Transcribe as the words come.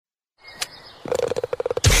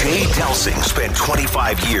Delsing spent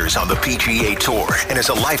 25 years on the PGA Tour and is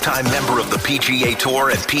a lifetime member of the PGA Tour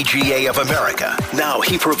and PGA of America. Now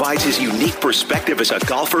he provides his unique perspective as a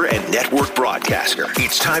golfer and network broadcaster.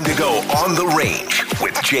 It's time to go on the range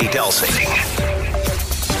with Jay Delsing.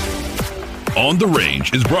 On the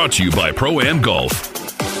Range is brought to you by Pro-Am Golf.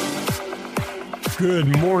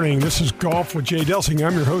 Good morning. This is Golf with Jay Delsing.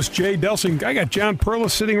 I'm your host, Jay Delsing. I got John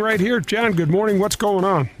Perla sitting right here. John, good morning. What's going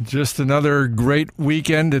on? Just another great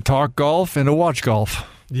weekend to talk golf and to watch golf.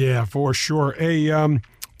 Yeah, for sure. Hey,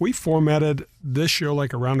 we formatted this show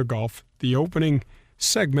like a round of golf. The opening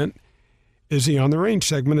segment is the On the Range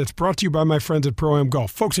segment. It's brought to you by my friends at Pro-Am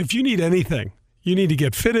Golf. Folks, if you need anything, you need to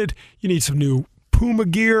get fitted, you need some new Puma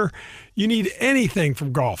gear, you need anything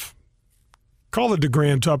from golf, call the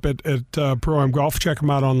DeGrands up at Pro-Am Golf. Check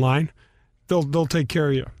them out online. They'll take care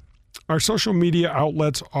of you. Our social media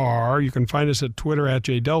outlets are, you can find us at Twitter at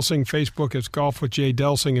Jay Delsing, Facebook is Golf with Jay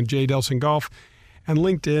Delsing and Jay Delsing Golf, and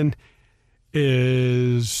LinkedIn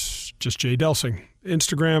is just Jay Delsing.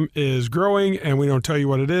 Instagram is growing, and we don't tell you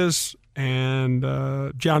what it is, and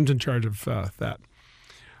John's in charge of that.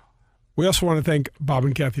 We also want to thank Bob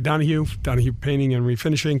and Kathy Donahue Painting and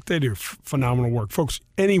Refinishing. They do phenomenal work. Folks,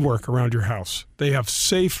 any work around your house, they have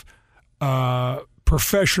safe,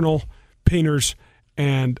 professional painters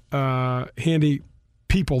and handy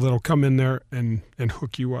people that'll come in there and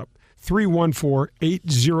hook you up.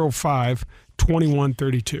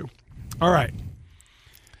 314-805-2132. All right.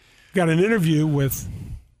 Got an interview with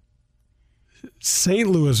St.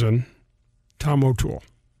 Louisan Tom O'Toole,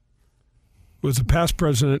 who was the past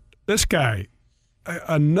president. This guy,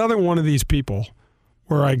 another one of these people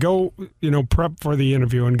where I go, prep for the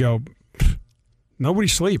interview and go, nobody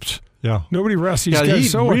sleeps. Yeah. Nobody rests. These guys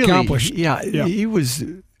so really, accomplished. Yeah, he was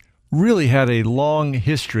really had a long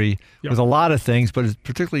history with a lot of things, but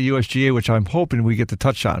particularly USGA, which I'm hoping we get to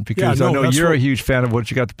touch on because I know you're a huge fan of what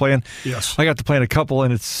you got to play in. Yes. I got to play in a couple,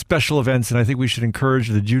 and it's special events, and I think we should encourage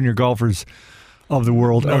the junior golfers of the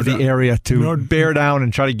world, the area, to bear down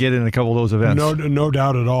and try to get in a couple of those events. No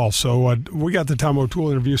doubt at all. So we got the Tom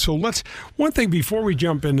O'Toole interview. So one thing before we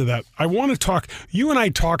jump into that, I want to talk, you and I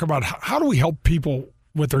talk about how do we help people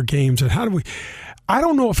with their games and I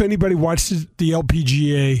don't know if anybody watched the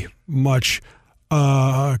LPGA much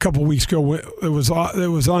a couple of weeks ago. It was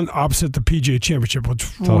on opposite the PGA Championship.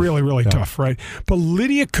 It's really tough, right? But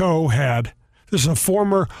Lydia Ko this is a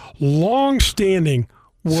former long-standing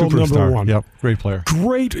world superstar. Number one. Yep, great player.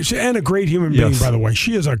 Great, and a great human being, by the way.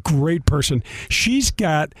 She is a great person. She's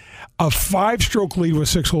got a 5-stroke lead with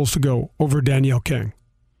 6 holes to go over Danielle King.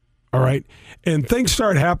 All right? And things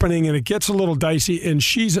start happening, and it gets a little dicey, and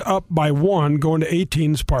she's up by 1 going to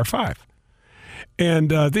 18, it's par 5.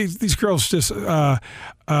 And these girls just Lydia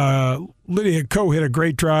Ko hit a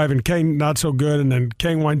great drive, and Kang not so good, and then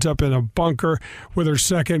Kang winds up in a bunker with her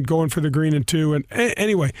second, going for the green and 2. And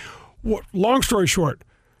anyway, long story short,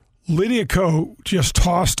 Lydia Ko just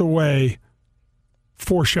tossed away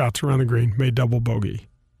 4 shots around the green, made double bogey,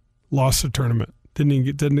 lost the tournament, didn't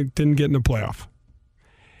get in the playoff.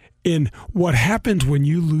 And what happens when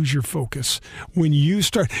you lose your focus, when you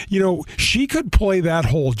start, she could play that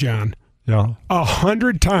hole, John,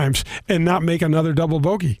 100 times and not make another double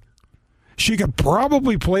bogey. She could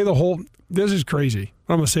probably play the hole. This is crazy.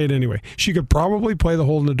 I'm going to say it anyway. She could probably play the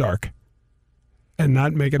hole in the dark and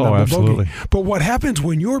not make a double bogey. But what happens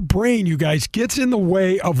when your brain, you guys, gets in the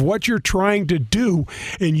way of what you're trying to do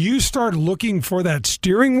and you start looking for that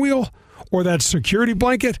steering wheel or that security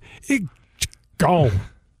blanket, gone.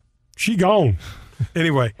 She gone.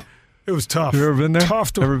 Anyway, it was tough. You ever been there?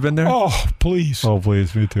 Ever been there? Oh, please. Oh,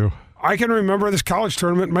 please. Me too. I can remember this college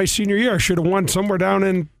tournament my senior year. I should have won somewhere down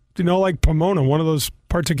in, like Pomona, one of those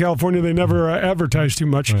parts of California they never advertise too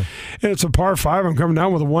much. Right. And it's a par 5. I'm coming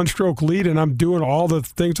down with a 1-stroke lead, and I'm doing all the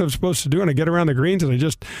things I'm supposed to do, and I get around the greens, and I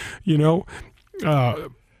just,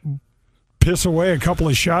 piss away a couple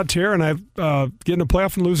of shots here, and I get in a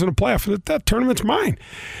playoff and lose in a playoff. That tournament's mine.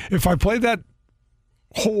 If I played that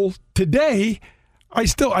hole today, I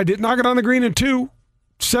did knock it on the green in 2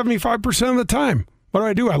 75% of the time.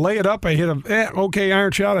 What do? I lay it up. I hit a okay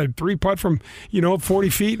iron shot. I 3-putt from 40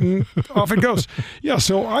 feet, and off it goes. Yeah,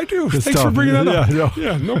 so I do. Thanks for bringing that up.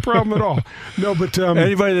 Yeah, no problem at all. No, but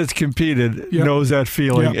anybody that's competed knows that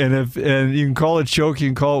feeling, and you can call it choke, you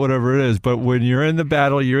can call it whatever it is, but when you're in the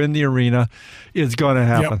battle, you're in the arena, it's going to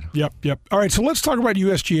happen. Yep. All right, so let's talk about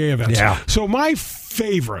USGA events. Yeah. So my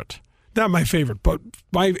favorite, not my favorite, but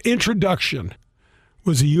my introduction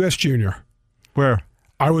was a U.S. Junior. Where?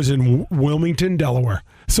 I was in Wilmington, Delaware.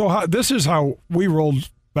 So this is how we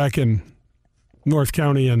rolled back in North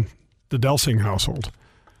County in the Delsing household.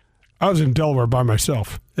 I was in Delaware by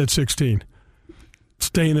myself at 16,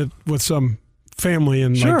 staying with some family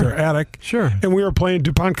in like their attic. Sure. And we were playing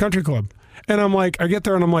DuPont Country Club. And I'm like, I get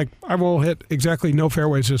there and I'm like, I will hit exactly no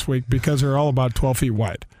fairways this week because they're all about 12 feet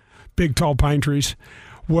wide. Big, tall pine trees.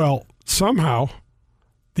 Well, somehow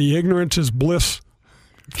the ignorance is bliss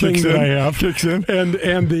thing that I have kicks in. And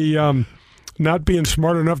the not being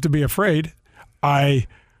smart enough to be afraid, I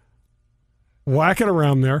whack it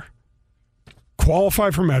around there, qualify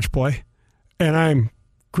for match play, and I'm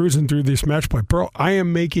cruising through this match play. Bro, I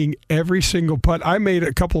am making every single putt. I made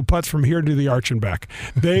a couple of putts from here to the arch and back.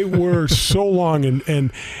 They were so long,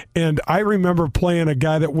 and I remember playing a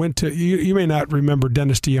guy that went to, you may not remember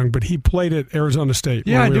Dennis DeYoung, but he played at Arizona State.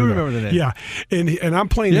 Yeah, I do remember the name. Yeah, and I'm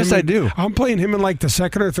playing him. Yes, I do. I'm playing him in like the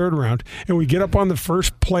second or third round, and we get up on the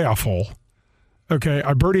first playoff hole. Okay,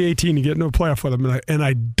 I birdie 18 to get into a playoff with him, and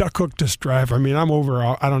I duck hook this drive. I mean, I'm over,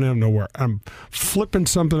 I don't even know where. I'm flipping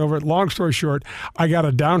something over it. Long story short, I got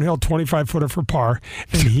a downhill 25-footer for par,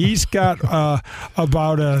 and he's got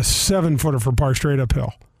about a 7-footer for par straight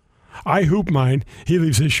uphill. I hoop mine. He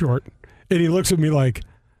leaves his short, and he looks at me like,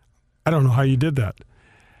 I don't know how you did that.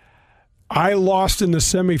 I lost in the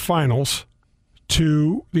semifinals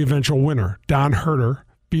to the eventual winner. Don Herter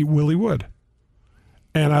beat Willie Wood.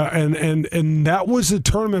 And that was the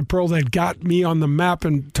tournament, bro, that got me on the map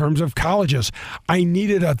in terms of colleges. I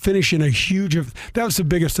needed a finish in a huge – that was the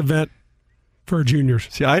biggest event for juniors.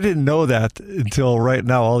 See, I didn't know that until right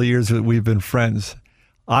now, all the years that we've been friends.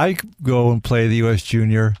 I go and play the U.S.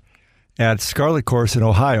 Junior at Scarlet Course in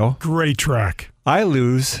Ohio. Great track. I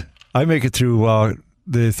lose. I make it through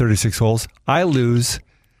the 36 holes. I lose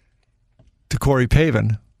to Corey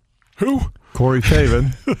Pavin. Who? Corey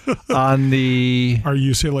Pavin on the our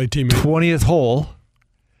UCLA teammate 20th hole.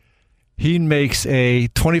 He makes a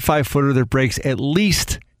 25-footer that breaks at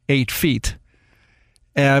least 8 feet.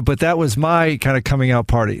 But that was my kind of coming out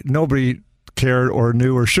party. Nobody cared or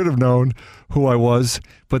knew or should have known who I was,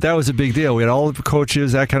 but that was a big deal. We had all the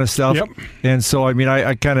coaches, that kind of stuff. Yep. And so, I mean,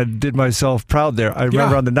 I kind of did myself proud there. I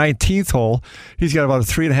remember on the 19th hole, he's got about a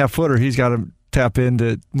 3.5-footer. He's got to tap in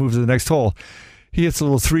to move to the next hole. He hits a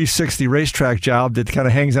little 360 racetrack job that kind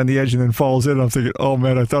of hangs on the edge and then falls in. I'm thinking, oh,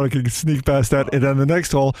 man, I thought I could sneak past that. And then the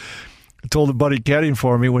next hole, I told a buddy caddying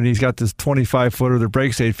for me when he's got this 25-footer that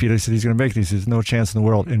breaks 8 feet, I said, he's going to make these. There's no chance in the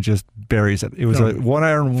world, and just buries it. It was a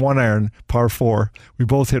 1-iron, par 4. We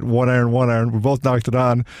both hit 1-iron. We both knocked it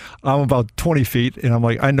on. I'm about 20 feet, and I'm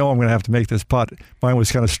like, I know I'm going to have to make this putt. Mine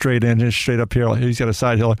was kind of straight in, just straight up here. He's got a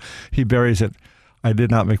side hill. He buries it. I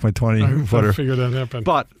did not make my 20-footer. I figured that happened.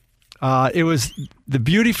 But it was the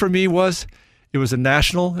beauty for me was it was a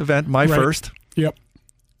national event, my first. Yep.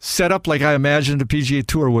 Set up like I imagined a PGA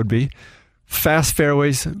Tour would be. Fast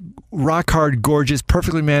fairways, rock hard, gorgeous,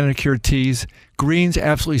 perfectly manicured tees, greens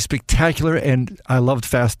absolutely spectacular, and I loved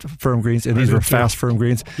fast, firm greens, and these were fast, firm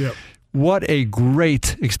greens. Yep. What a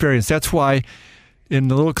great experience. That's why in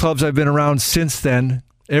the little clubs I've been around since then,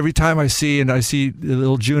 every time I see the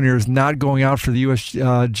little juniors not going out for the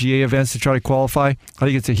USGA events to try to qualify, I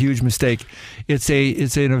think it's a huge mistake. It's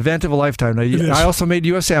an event of a lifetime. Now, I also made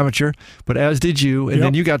U.S. Amateur, but as did you, and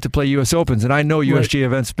then you got to play U.S. Opens, and I know USGA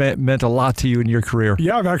events meant a lot to you in your career.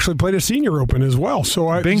 Yeah, I've actually played a Senior Open as well.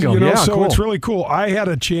 Bingo, so cool. It's really cool. I had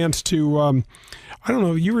a chance to. I don't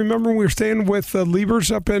know. You remember when we were staying with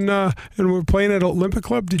Liebers up in, and we were playing at Olympic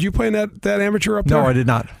Club? Did you play in that amateur up there? No, I did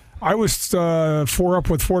not. I was 4 up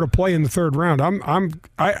with 4 to play in the third round.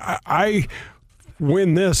 I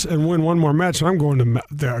win this and win one more match, and I'm going to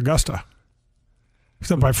the Augusta.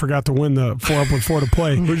 Except I forgot to win the 4 up with 4 to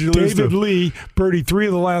play. David Lee birdied 3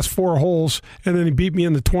 of the last 4 holes, and then he beat me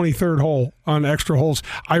in the 23rd hole on extra holes.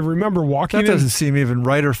 I remember walking in. That doesn't seem even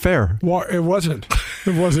right or fair. Well, it wasn't.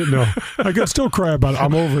 It wasn't, no. I can still cry about it.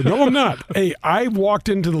 I'm over it. No, I'm not. Hey, I walked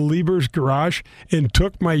into the Liebers garage and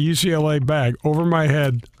took my UCLA bag over my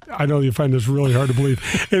head. I know you find this really hard to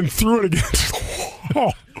believe, and threw it against the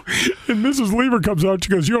wall. And Mrs. Lieber comes out. She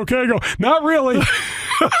goes, "You okay?" I go, "Not really.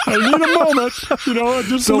 I need a moment.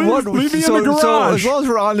 Just leave me in the garage." So as long as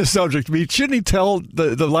we're on the subject, shouldn't he tell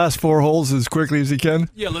the last 4 holes as quickly as he can?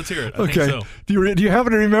 Yeah, let's hear it. Okay. I think so. Do you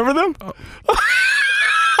happen to remember them?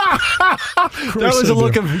 That was a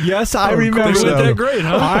look of, yes, I remember They them. went that great,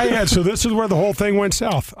 huh? So this is where the whole thing went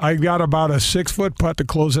south. I got about a 6-foot putt to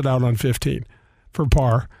close it out on 15 for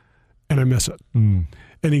par, and I miss it. And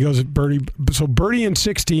he goes, birdie. So birdie in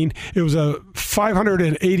 16, it was a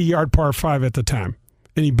 580-yard par 5 at the time,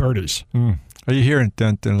 and he birdies. Are you hearing?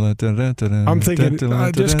 I'm thinking,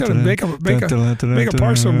 just got to make a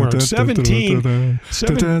par somewhere. 17. I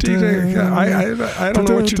don't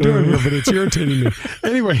know what you're doing here, but it's irritating me.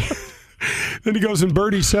 Anyway, Then he goes in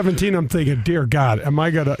birdie 17. I'm thinking, dear God, am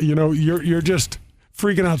I going to, you're just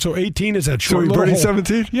freaking out. So 18 is that short little birdie hole.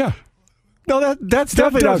 17? Yeah. No, that's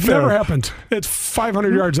definitely not fair. Never happens. It's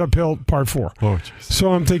 500 yards uphill, par 4. Oh, geez.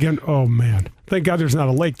 So I'm thinking, oh, man, thank God there's not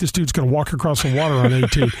a lake. This dude's going to walk across the water on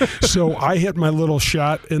 18. So I hit my little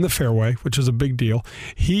shot in the fairway, which is a big deal.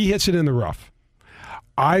 He hits it in the rough.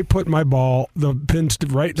 I put my ball, the pins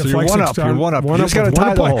right, the flag sticks down. You're one up. You just got to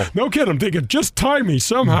tie the hole. No kidding. I'm thinking, just tie me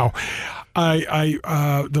somehow.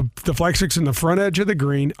 The flag stick's in the front edge of the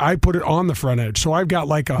green. I put it on the front edge. So I've got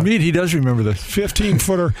like a... He does remember this.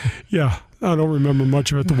 15-footer. Yeah. I don't remember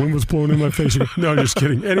much of it. The wind was blowing in my face. No, just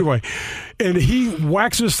kidding. Anyway, and he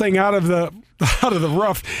whacks this thing out of the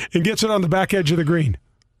rough and gets it on the back edge of the green.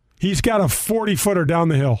 He's got a 40-footer down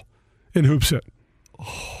the hill and hoops it.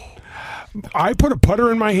 I put a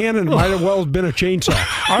putter in my hand and it might have well been a chainsaw.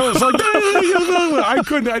 I was like, I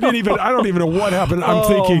don't even know what happened. I'm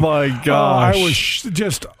thinking, oh my gosh. I was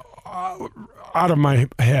just out of my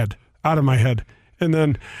head. And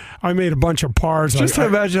then I made a bunch of pars. Just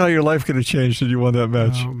imagine how your life could have changed if you won that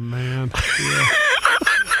match. Oh, man. Yeah.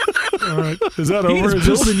 All right. Is that over? He's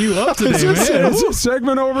building you up today, man. Is this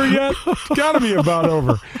segment over yet? It's got to be about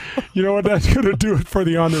over. You know what? That's going to do it for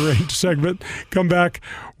the On the Range segment. Come back.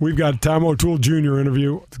 We've got Tom O'Toole Jr.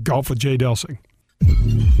 interview, Golf with Jay Delsing.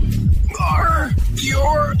 Are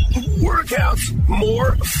your workouts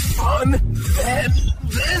more fun than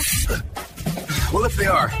this? Well, if they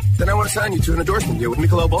are, then I want to sign you to an endorsement deal with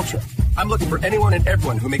Michelob Ultra. I'm looking for anyone and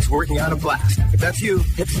everyone who makes working out a blast. If that's you,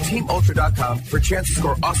 hit TeamUltra.com for a chance to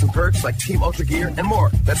score awesome perks like Team Ultra gear and more.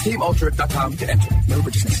 That's TeamUltra.com to enter. No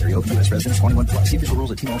purchase necessary. Open U.S. residents 21 plus. See official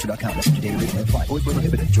rules at TeamUltra.com. Message and data rate may apply. Always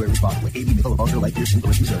prohibited. Enjoy responsibly. AB Michelob Ultra Light Beer, St.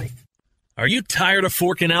 Louis, Missouri. Are you tired of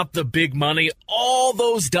forking out the big money, all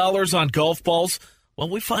those dollars on golf balls? Well,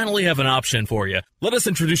 we finally have an option for you. Let us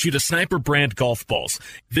introduce you to Sniper brand golf balls.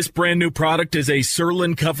 This brand new product is a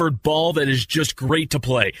Surlyn-covered ball that is just great to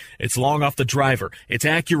play. It's long off the driver, it's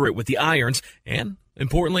accurate with the irons, and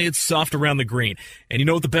importantly, it's soft around the green. And you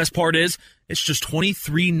know what the best part is? It's just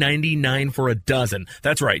 $23.99 for a dozen.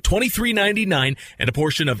 That's right, $23.99, and a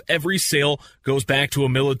portion of every sale goes back to a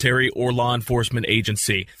military or law enforcement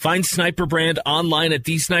agency. Find Sniper Brand online at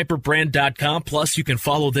thesniperbrand.com. Plus, you can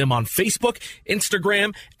follow them on Facebook,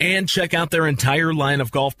 Instagram, and check out their entire line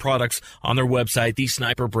of golf products on their website,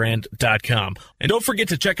 thesniperbrand.com. And don't forget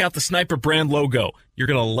to check out the Sniper Brand logo. You're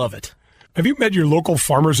going to love it. Have you met your local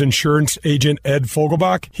farmer's insurance agent, Ed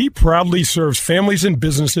Fogelbach? He proudly serves families and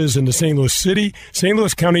businesses in the St. Louis City, St.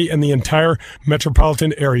 Louis County, and the entire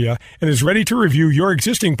metropolitan area, and is ready to review your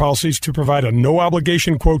existing policies to provide a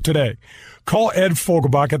no-obligation quote today. Call Ed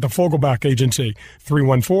Fogelbach at the Fogelbach Agency,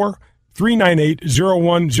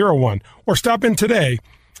 314-398-0101, or stop in today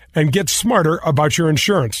and get smarter about your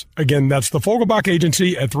insurance. Again, that's the Fogelbach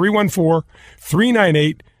Agency at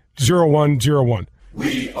 314-398-0101.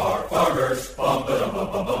 We are farmers. Bum, ba-dum,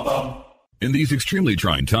 bum, bum, bum, bum. In these extremely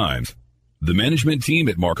trying times, the management team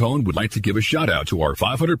at Marcone would like to give a shout out to our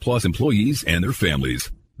 500-plus employees and their families.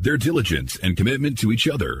 Their diligence and commitment to each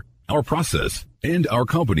other, our process, and our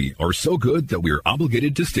company are so good that we are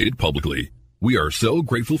obligated to state it publicly. We are so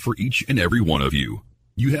grateful for each and every one of you.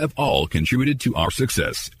 You have all contributed to our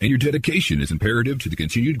success, and your dedication is imperative to the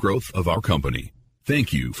continued growth of our company.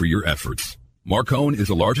 Thank you for your efforts. Marcone is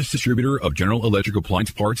the largest distributor of General Electric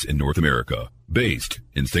appliance parts in North America, based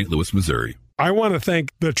in St. Louis, Missouri. I want to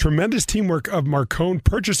thank the tremendous teamwork of Marcone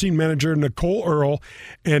Purchasing Manager Nicole Earle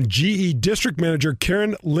and GE District Manager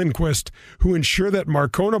Karen Lindquist, who ensure that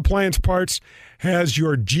Marcone Appliance Parts has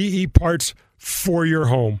your GE parts for your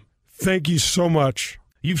home. Thank you so much.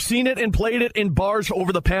 You've seen it and played it in bars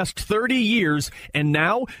over the past 30 years, and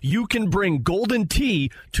now you can bring Golden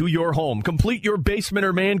Tee to your home. Complete your basement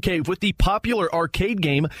or man cave with the popular arcade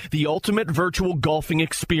game, The Ultimate Virtual Golfing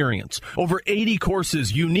Experience. Over 80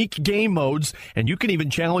 courses, unique game modes, and you can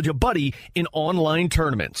even challenge a buddy in online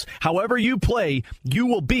tournaments. However you play, you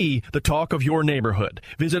will be the talk of your neighborhood.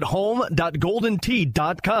 Visit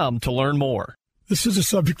home.goldentee.com to learn more. This is a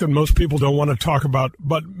subject that most people don't want to talk about,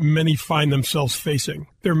 but many find themselves facing.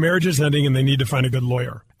 Their marriage is ending and they need to find a good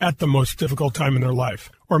lawyer at the most difficult time in their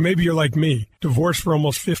life. Or maybe you're like me, divorced for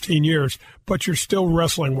almost 15 years, but you're still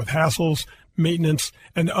wrestling with hassles, maintenance,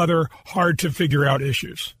 and other hard-to-figure-out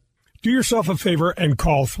issues. Do yourself a favor and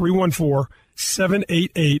call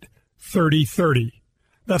 314-788-3030.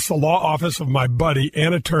 That's the law office of my buddy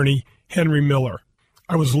and attorney, Henry Miller.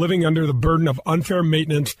 I was living under the burden of unfair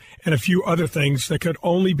maintenance and a few other things that could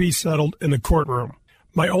only be settled in the courtroom.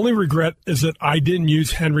 My only regret is that I didn't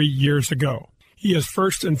use Henry years ago. He is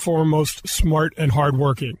first and foremost smart and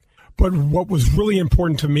hardworking. But what was really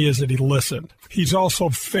important to me is that he listened. He's also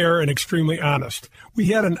fair and extremely honest. We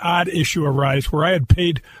had an odd issue arise where I had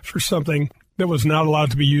paid for something that was not allowed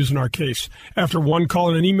to be used in our case. After one call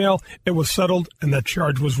and an email, it was settled and that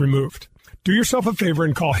charge was removed. Do yourself a favor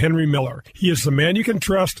and call Henry Miller. He is the man you can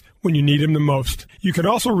trust when you need him the most. You can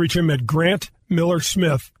also reach him at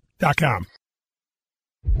grantmillersmith.com.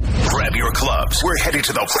 Grab your clubs. We're headed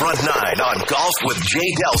to the front nine on Golf with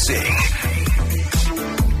Jay Delsing.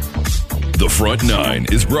 The Front Nine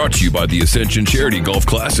is brought to you by the Ascension Charity Golf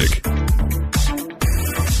Classic.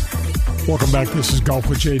 Welcome back. This is Golf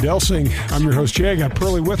with Jay Delsing. I'm your host, Jay. I got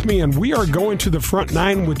Pearlie with me, and we are going to the Front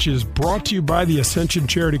Nine, which is brought to you by the Ascension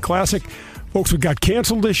Charity Classic. Folks, we got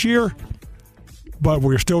canceled this year, but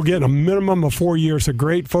we're still getting a minimum of 4 years. The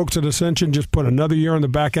great folks at Ascension just put another year on the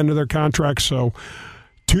back end of their contract, so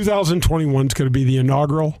 2021 is going to be the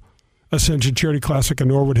inaugural Ascension Charity Classic in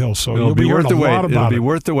Norwood Hills. So you'll be hearing a lot about it. It'll be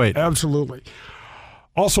worth the wait. Absolutely.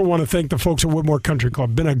 Also want to thank the folks at Whitmore Country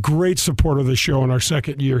Club. Been a great supporter of the show in our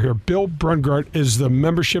second year here. Bill Brungart is the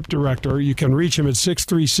membership director. You can reach him at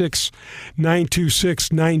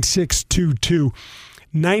 636-926-9622.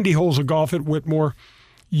 90 holes of golf at Whitmore.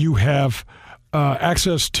 You have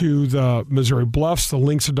access to the Missouri Bluffs, the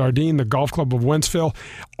Links of Dardenne, the Golf Club of Wentzville,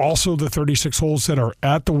 also the 36 holes that are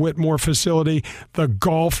at the Whitmore facility. The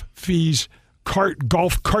golf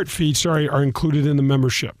cart fees are included in the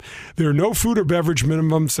membership. There are no food or beverage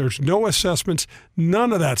minimums. There's no assessments.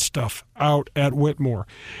 None of that stuff out at Whitmore.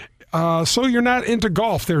 So you're not into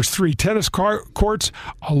golf. There's 3 tennis courts,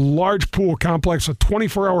 a large pool complex, a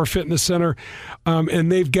 24-hour fitness center, and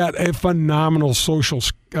they've got a phenomenal social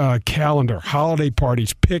calendar, holiday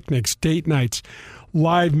parties, picnics, date nights,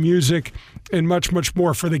 live music, and much, much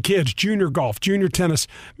more for the kids. Junior golf, junior tennis.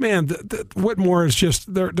 Man, Whitmore is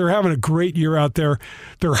just, they're having a great year out there.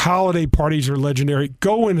 Their holiday parties are legendary.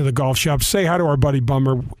 Go into the golf shop. Say hi to our buddy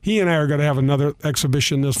Bummer. He and I are going to have another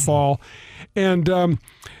exhibition this fall. And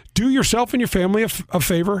do yourself and your family a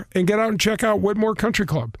favor and get out and check out Whitmore Country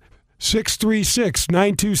Club.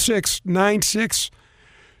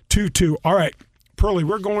 636-926-9622. All right, Pearlie,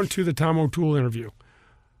 we're going to the Tom O'Toole interview.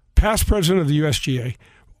 Past president of the USGA.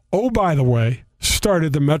 Oh, by the way,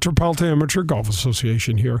 started the Metropolitan Amateur Golf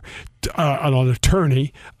Association here. An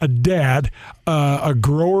attorney, a dad, a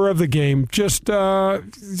grower of the game. I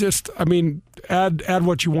mean, add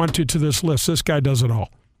what you want to this list. This guy does it all.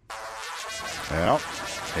 Well,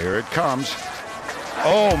 here it comes.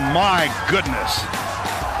 Oh, my goodness.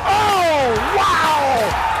 Oh, wow!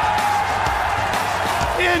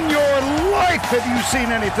 In your life, have you seen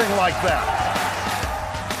anything like that?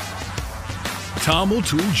 Tom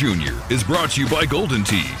O'Toole Jr. is brought to you by Golden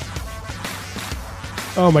Tee.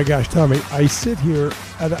 Oh, my gosh, Tommy. I sit here,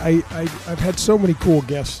 and I've had so many cool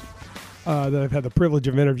guests that I've had the privilege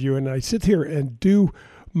of interviewing, and I sit here and do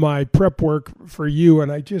my prep work for you, and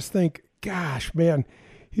I just think, gosh, man,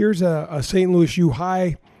 here's a St. Louis U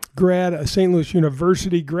High grad, a St. Louis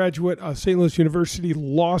University graduate, a St. Louis University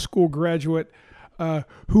Law School graduate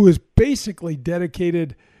who has basically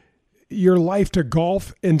dedicated your life to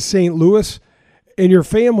golf in St. Louis and your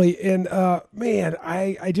family. And, man,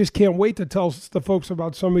 I just can't wait to tell the folks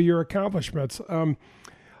about some of your accomplishments.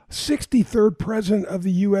 63rd president of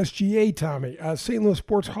the USGA, Tommy, St. Louis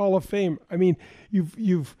Sports Hall of Fame. I mean,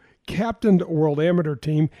 you've captained a World Amateur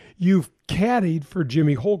team. You've caddied for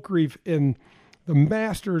Jimmy Holtgreave in the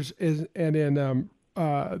Masters and in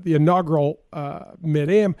the inaugural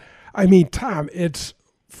Mid-Am. I mean, Tom, it's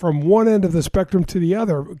from one end of the spectrum to the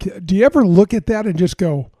other. Do you ever look at that and just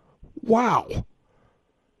go, wow?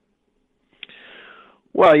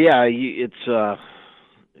 Well, yeah, it's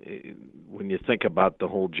when you think about the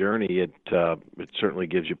whole journey, it certainly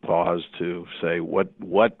gives you pause to say what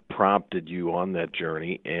prompted you on that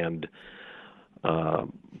journey, and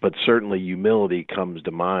but certainly humility comes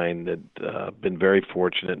to mind. That been very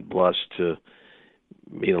fortunate and blessed to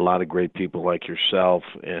meet a lot of great people like yourself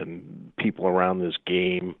and people around this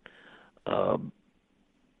game.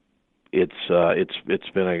 It's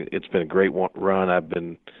been a great run. I've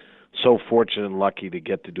been so fortunate and lucky to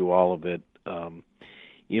get to do all of it.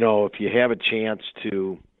 If you have a chance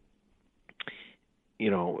to,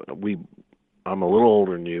 I'm a little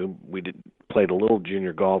older than you. We played a little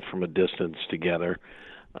junior golf from a distance together.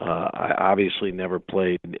 I obviously never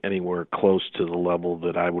played anywhere close to the level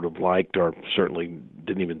that I would have liked, or certainly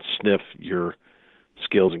didn't even sniff your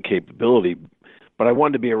skills and capability. But I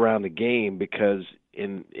wanted to be around the game because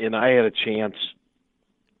I had a chance,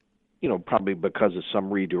 probably because of some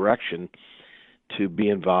redirection, to be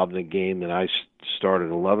involved in a game that I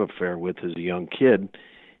started a love affair with as a young kid.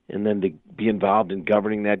 and then to be involved in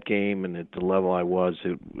governing that game and at the level I was,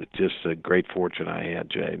 it was just a great fortune I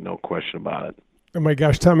had, Jay. No question about it. Oh my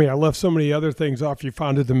gosh, Tommy, I left so many other things off. You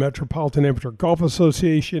founded the Metropolitan Amateur Golf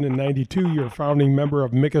Association in '92. You're a founding member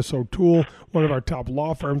of Mickus O'Toole, one of our top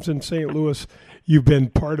law firms in St. Louis. You've been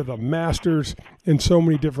part of the Masters in so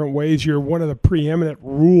many different ways. You're one of the preeminent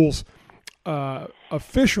rules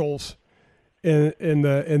officials in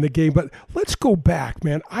the game. But let's go back,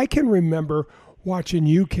 man. I can remember watching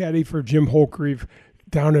you caddy for Jim Holkreeve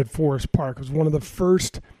down at Forest Park. It was one of the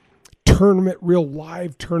first real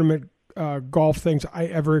live tournament golf things I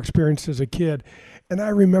ever experienced as a kid. And I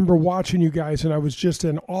remember watching you guys, and I was just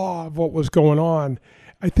in awe of what was going on.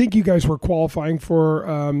 I think you guys were qualifying for,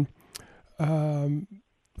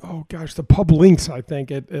 the Pub Links, I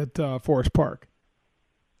think, at Forest Park.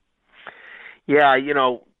 Yeah,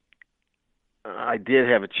 I did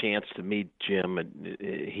have a chance to meet Jim, and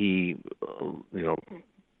he,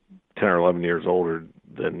 10 or 11 years older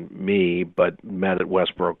than me, but met at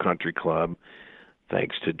Westboro Country Club,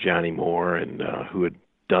 thanks to Johnny Moore, and who had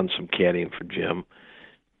done some caddying for Jim.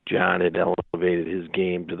 John had elevated his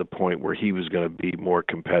game to the point where he was going to be more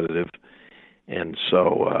competitive. And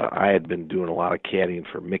so I had been doing a lot of caddying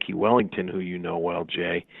for Mickey Wellington, who you know well,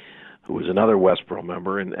 Jay, who was another Westboro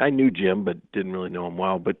member. And I knew Jim, but didn't really know him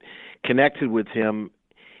well, but connected with him.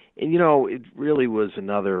 And, it really was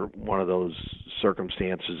another one of those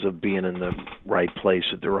circumstances of being in the right place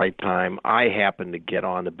at the right time. I happened to get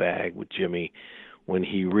on the bag with Jimmy when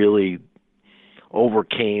he really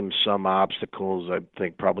overcame some obstacles. I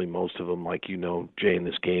think probably most of them, like Jay, in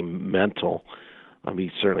this game, mental.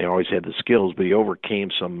 He certainly always had the skills, but he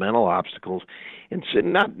overcame some mental obstacles. And so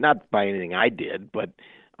not by anything I did, but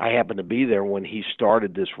I happened to be there when he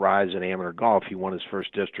started this rise in amateur golf. He won his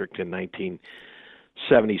first district in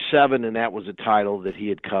 1977, and that was a title that he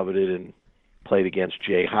had coveted and played against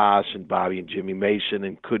Jay Haas and Bobby and Jimmy Mason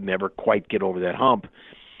and could never quite get over that hump.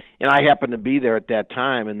 And I happened to be there at that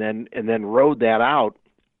time, and then rode that out,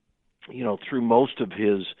 through most of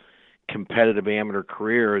his competitive amateur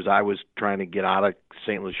career as I was trying to get out of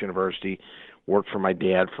St. Louis University, worked for my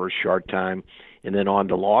dad for a short time, and then on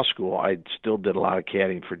to law school. I still did a lot of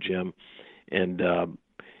caddying for Jim, and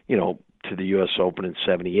to the U.S. Open in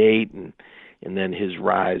 '78, and then his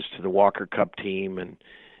rise to the Walker Cup team, and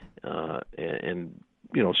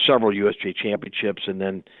several USGA championships, and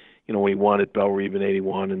then we won at Bellerive in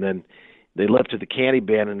 '81, and then they lifted the caddy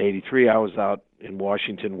ban in '83. I was out in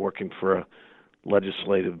Washington working for a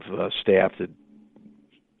legislative staff that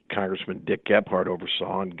Congressman Dick Gephardt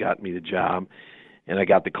oversaw and got me the job. And I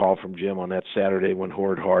got the call from Jim on that Saturday when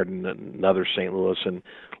Howard Harden, another St. Louis, and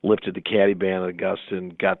lifted the caddy ban at Augusta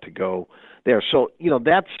and got to go there. So,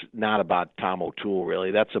 that's not about Tom O'Toole,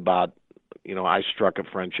 really. That's about, I struck a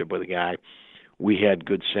friendship with a guy. We had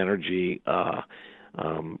good synergy.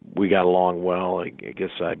 We got along well. I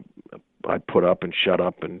guess I put up and shut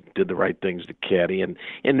up and did the right things to caddy, and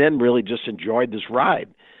then really just enjoyed this ride.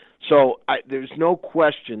 So there's no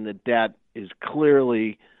question that is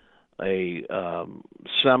clearly a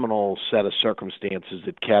seminal set of circumstances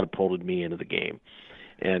that catapulted me into the game.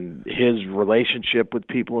 And his relationship with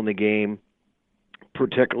people in the game,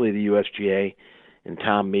 particularly the USGA and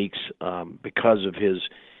Tom Meeks, because of his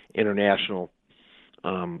international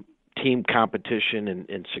team competition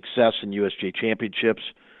and success in USGA championships,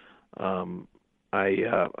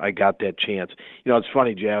 I got that chance. It's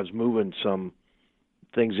funny, Jay, I was moving some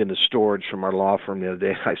things into storage from our law firm the other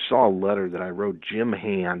day. I saw a letter that I wrote Jim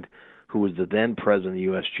Hand, who was the then president of the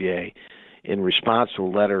USGA, in response to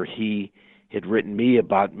a letter he had written me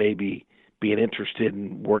about maybe being interested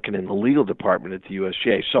in working in the legal department at the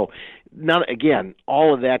USGA. So, again,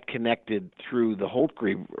 all of that connected through the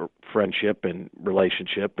Holtgreave friendship and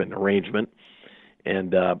relationship and arrangement.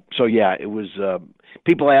 And it was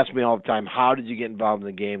people ask me all the time, how did you get involved in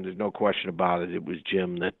the game? There's no question about it. It was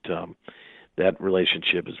Jim that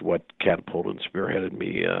relationship is what catapulted and spearheaded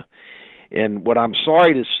me. And what I'm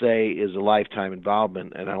sorry to say is a lifetime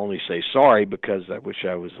involvement, and I only say sorry because I wish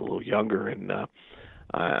I was a little younger and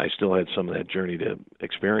I still had some of that journey to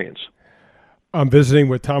experience. I'm visiting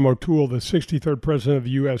with Tom O'Toole, the 63rd president of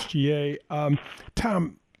the USGA.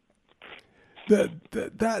 Tom,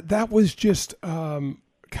 that was just kind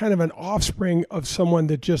of an offspring of someone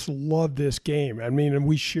that just loved this game. I mean, and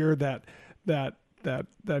we share that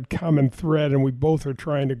common thread, and we both are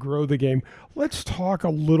trying to grow the game. Let's talk a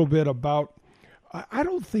little bit about. I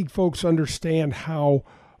don't think folks understand how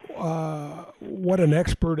what an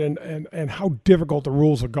expert and how difficult the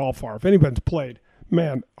rules of golf are. If anyone's played,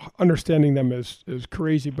 man, understanding them is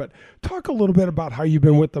crazy. But talk a little bit about how you've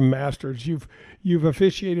been with the Masters. You've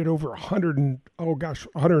officiated over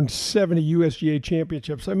 170 USGA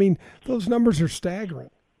championships. I mean, those numbers are staggering.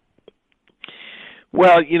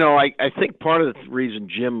 Well, I think part of the reason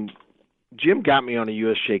Jim got me on a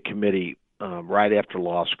USGA committee right after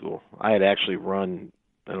law school. I had actually run,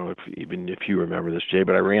 I don't know if you remember this, Jay,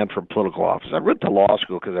 but I ran for political office. I went to law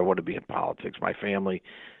school because I wanted to be in politics. My family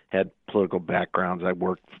had political backgrounds. I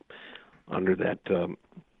worked under that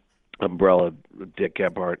umbrella of Dick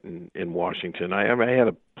Gebhardt in Washington. I had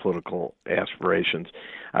a political aspirations.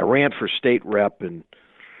 I ran for state rep in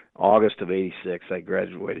August of '86. I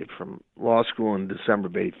graduated from law school in December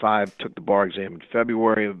of '85, took the bar exam in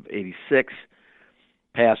February of '86,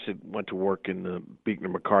 passed it, went to work in the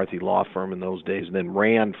Beekner McCarthy law firm in those days, and then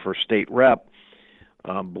ran for state rep.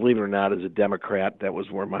 Believe it or not, as a Democrat, that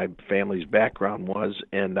was where my family's background was,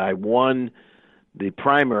 and I won the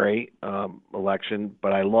primary election,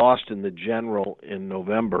 but I lost in the general in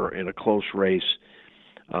November in a close race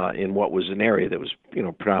in what was an area that was,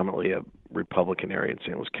 predominantly a Republican area in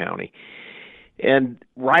St. Louis County. And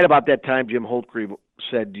right about that time, Jim Holtgreave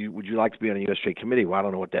said, would you like to be on a USGA committee? Well, I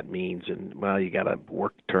don't know what that means. And, well, you got to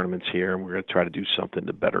work tournaments here, and we're going to try to do something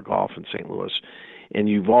to better golf in St. Louis. And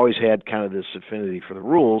you've always had kind of this affinity for the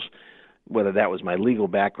rules, whether that was my legal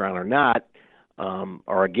background or not,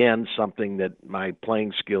 or, again, something that my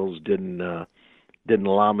playing skills didn't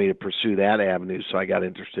allow me to pursue that avenue, so I got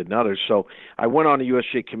interested in others. So I went on a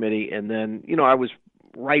USGA committee, and then, I was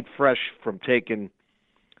right fresh from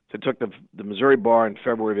took the Missouri bar in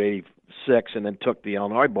February of '86 and then took the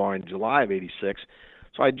Illinois bar in July of '86.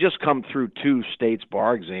 So I had just come through 2 states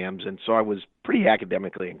bar exams, and so I was pretty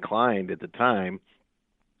academically inclined at the time.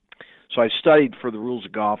 So I studied for the Rules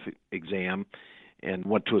of Golf exam and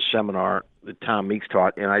went to a seminar that Tom Meeks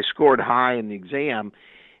taught, and I scored high in the exam,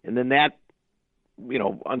 and then that,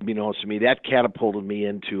 unbeknownst to me, that catapulted me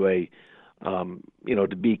into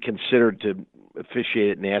to be considered to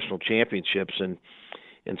officiate at national championships, and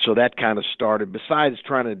so that kind of started, besides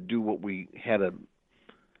trying to do what we had a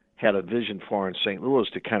vision for in St. Louis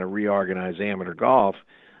to kind of reorganize amateur golf.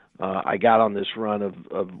 I got on this run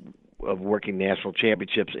of working national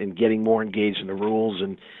championships and getting more engaged in the rules,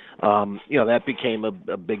 and that became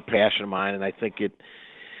a big passion of mine, and I think it,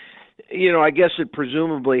 I guess it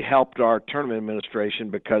presumably helped our tournament administration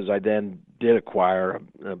because I then did acquire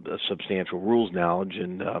a substantial rules knowledge,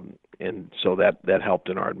 and so that helped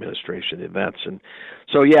in our administration events. And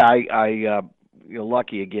so, yeah, I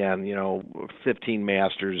lucky again, 15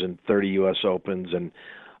 Masters and 30 U.S. Opens and,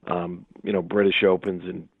 British Opens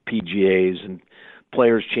and PGAs and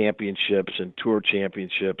Players Championships and Tour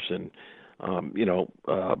Championships and,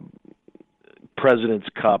 President's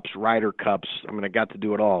Cups, Ryder Cups. I mean, I got to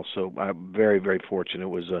do it all, so I'm very, very fortunate. It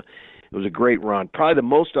was a great run. Probably the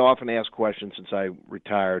most often asked question since I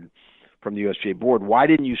retired from the USGA board: why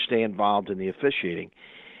didn't you stay involved in the officiating?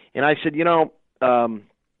 And I said,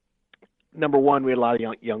 number one, we had a lot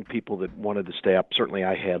of young people that wanted to stay up. Certainly,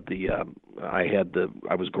 I was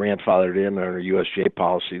grandfathered in under a USGA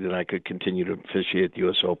policy that I could continue to officiate at the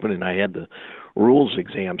U.S. Open, and I had the rules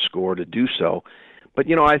exam score to do so. But,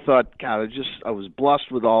 I thought, God, I was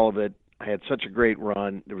blessed with all of it. I had such a great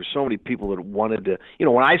run. There were so many people that wanted to,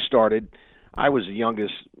 when I started, I was the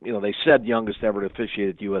youngest, they said youngest ever to officiate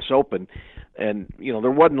at the U.S. Open. And, there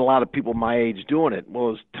wasn't a lot of people my age doing it.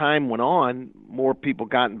 Well, as time went on, more people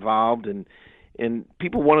got involved and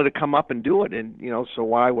people wanted to come up and do it. And, so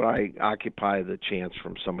why would I occupy the chance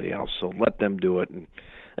from somebody else? So let them do it. And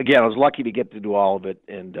again, I was lucky to get to do all of it.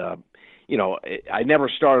 And, I never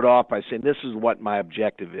started off by saying this is what my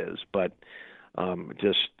objective is, but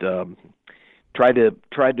tried to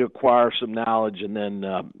acquire some knowledge, and then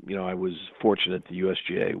I was fortunate the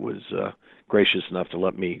USGA was gracious enough to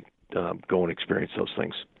let me go and experience those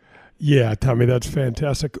things. Yeah, Tommy, that's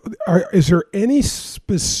fantastic. Is there any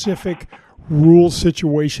specific rule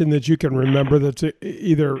situation that you can remember that's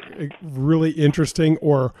either really interesting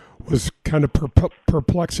or was kind of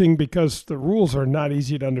perplexing, because the rules are not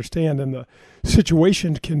easy to understand and the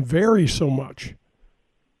situation can vary so much?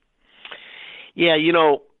 Yeah,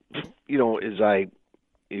 as I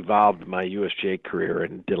evolved my USGA career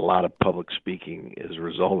and did a lot of public speaking as a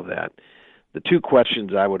result of that, the 2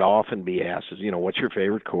 questions I would often be asked is, what's your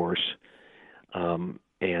favorite course? And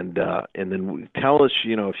then tell us,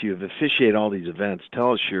 if you've officiated all these events,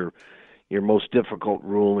 tell us your most difficult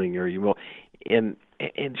ruling, or and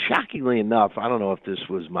shockingly enough, I don't know if this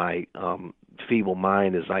was my feeble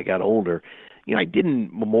mind as I got older, I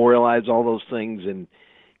didn't memorialize all those things, and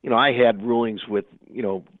I had rulings with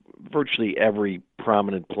virtually every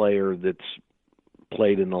prominent player that's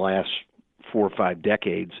played in the last 4 or 5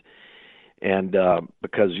 decades. And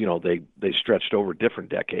because, they stretched over different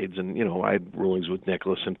decades. And, I had rulings with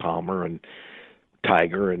Nicklaus and Palmer and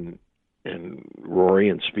Tiger and Rory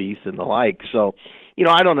and Spieth and the like. So,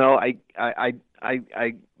 I don't know. I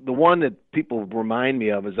the one that people remind me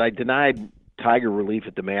of is I denied Tiger relief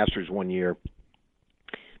at the Masters one year,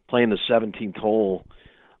 playing the 17th hole.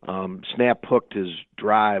 Snap hooked his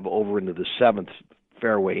drive over into the 7th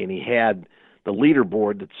fairway, and he had the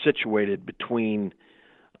leaderboard that's situated between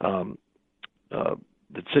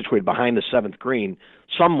that's situated behind the 7th green,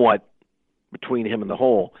 somewhat between him and the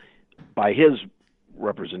hole, by his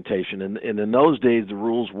representation. And in those days, the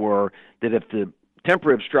rules were that if the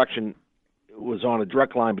temporary obstruction was on a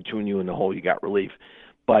direct line between you and the hole, you got relief.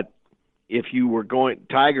 But if you were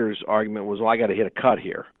Tiger's argument was, well, I got to hit a cut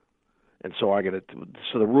here. And so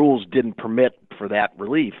so the rules didn't permit for that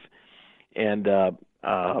relief. And,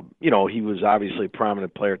 he was obviously a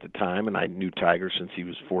prominent player at the time, and I knew Tiger since he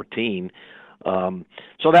was 14.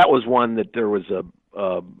 So that was one that there was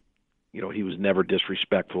he was never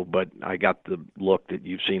disrespectful, but I got the look that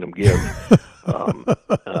you've seen him give on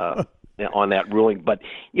that ruling. But,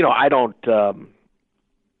 I don't, I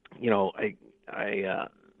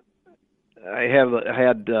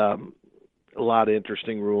had a lot of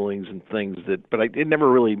interesting rulings and things but I did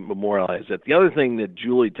never really memorialize it. The other thing that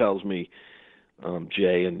Julie tells me,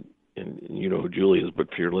 Jay, and you know who Julie is,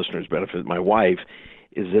 but for your listeners' benefit, my wife,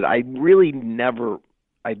 is that I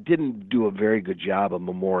didn't do a very good job of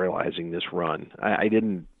memorializing this run. I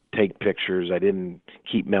didn't take pictures. I didn't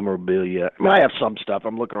keep memorabilia. I mean, I have some stuff.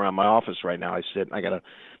 I'm looking around my office right now. I got a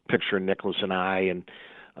picture of Nicklaus and I, and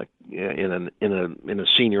in a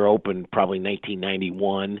senior open, probably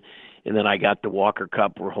 1991. And then I got the Walker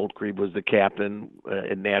Cup where Holtgreave was the captain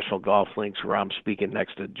at National Golf Links, where I'm speaking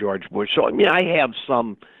next to George Bush. So, I mean, I have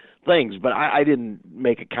some things, but I didn't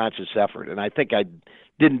make a conscious effort. And I think I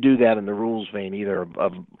didn't do that in the rules vein either,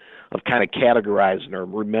 of kind of categorizing or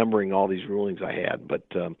remembering all these rulings I had. But,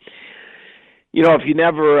 if you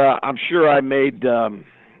never, I'm sure I made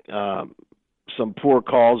some poor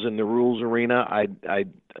calls in the rules arena. I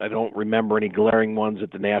don't remember any glaring ones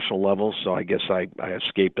at the national level, so I guess I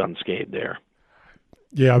escaped unscathed there.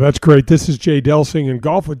 Yeah, that's great. This is Jay Delsing, and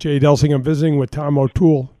Golf with Jay Delsing. I'm visiting with Tom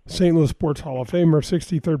O'Toole, St. Louis Sports Hall of Famer,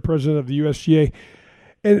 63rd president of the USGA.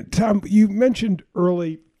 And Tom, you mentioned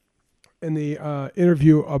early in the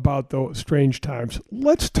interview about the strange times.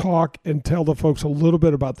 Let's talk and tell the folks a little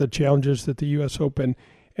bit about the challenges that the U.S. Open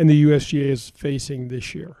and the USGA is facing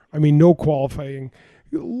this year. I mean, no qualifying.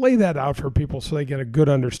 Lay that out for people so they get a good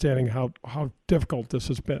understanding how difficult this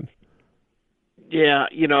has been. Yeah,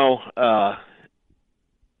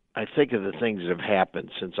 I think of the things that have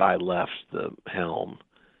happened since I left the helm,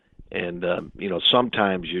 and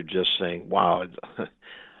sometimes you're just saying, "Wow,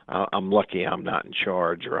 I'm lucky I'm not in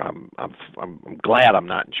charge," or "I'm glad I'm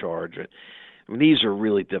not in charge." I mean, these are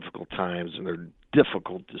really difficult times, and they're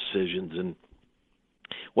difficult decisions, and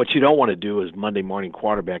what you don't want to do is Monday morning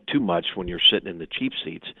quarterback too much when you're sitting in the cheap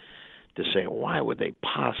seats to say, why would they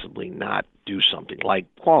possibly not do something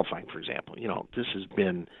like qualifying, for example? This has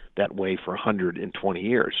been that way for 120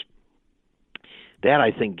 years. That,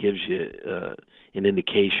 I think, gives you an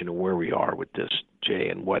indication of where we are with this, Jay,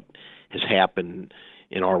 and what has happened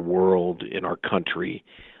in our world, in our country,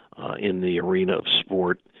 in the arena of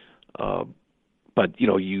sport. But,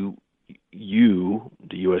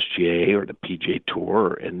 the USGA or the PGA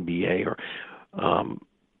Tour or NBA or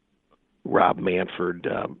Rob Manford,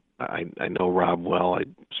 I know Rob well. I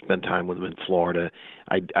spend time with him in Florida.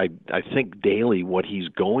 I think daily what he's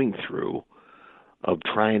going through of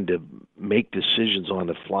trying to make decisions on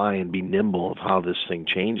the fly and be nimble of how this thing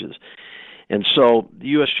changes. And so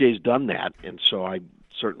the USGA has done that, and so I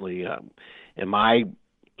certainly am I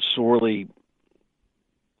sorely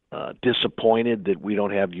disappointed that we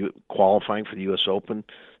don't have qualifying for the U.S. Open,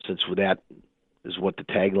 since that is what the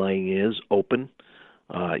tagline is, open.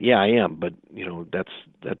 Yeah, I am, but that's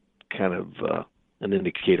kind of an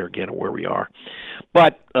indicator again of where we are.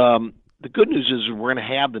 But the good news is we're going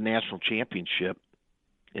to have the national championship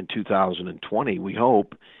in 2020. We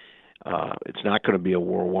hope it's not going to be a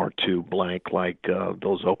World War II blank like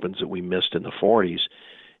those opens that we missed in the 40s.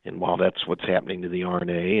 And while that's what's happening to the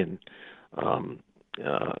RNA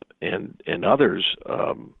and others,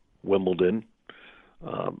 Wimbledon,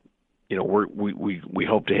 we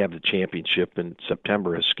hope to have the championship in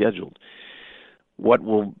September as scheduled. What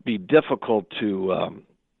will be difficult to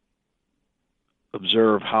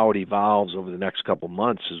observe how it evolves over the next couple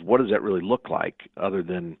months is, what does that really look like, other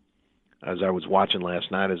than, as I was watching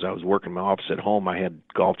last night as I was working in my office at home, I had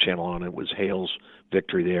Golf Channel on. It was Hale's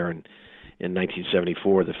victory there, and in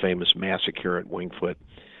 1974, the famous massacre at Winged Foot.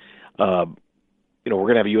 We're going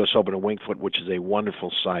to have a U.S. Open at Winged Foot, which is a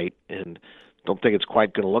wonderful site, and don't think it's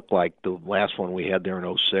quite going to look like the last one we had there in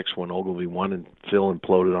 2006 when Ogilvy won and Phil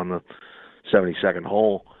imploded on the 72nd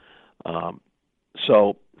hole. But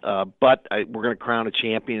we're going to crown a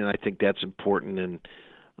champion, and I think that's important, and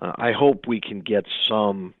I hope we can get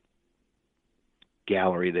some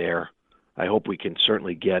gallery there. I hope we can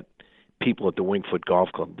certainly get people at the Winged Foot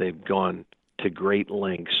Golf Club. They've gone to great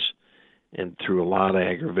lengths and through a lot of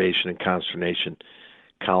aggravation and consternation.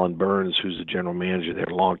 Colin Burns, who's the general manager there,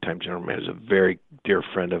 longtime general manager, a very dear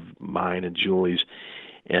friend of mine and Julie's,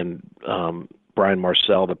 and Brian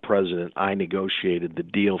Marcel, the president. I negotiated the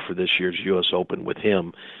deal for this year's U.S. Open with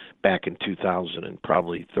him back in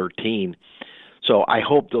 2013. So I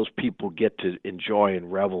hope those people get to enjoy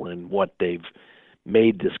and revel in what they've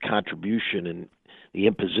made this contribution and the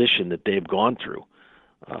imposition that they've gone through.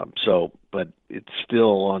 But it's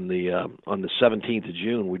still on the 17th of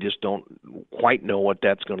June. We just don't quite know what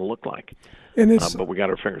that's going to look like. And but we got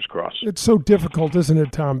our fingers crossed. It's so difficult, isn't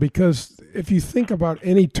it, Tom? Because if you think about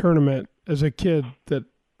any tournament as a kid that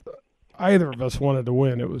either of us wanted to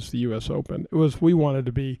win, it was the U.S. Open. We wanted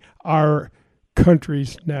to be our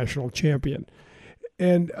country's national champion.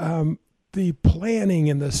 And the planning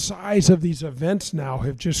and the size of these events now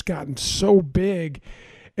have just gotten so big.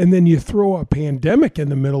 And then you throw a pandemic in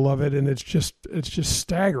the middle of it, and it's just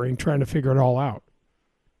staggering trying to figure it all out.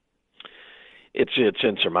 It's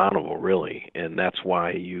insurmountable, really, and that's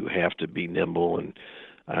why you have to be nimble. And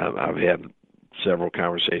I've had several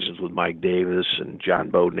conversations with Mike Davis and John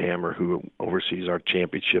Bodenhammer, who oversees our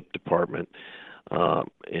championship department,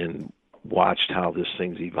 and watched how this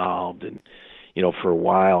thing's evolved. And for a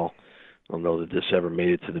while, I don't know that this ever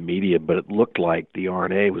made it to the media, but it looked like the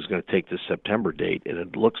RNA was going to take the September date, and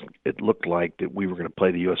it looked like that we were going to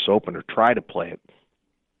play the U.S. Open or try to play it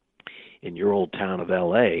in your old town of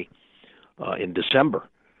L.A. In December.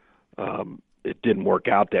 It didn't work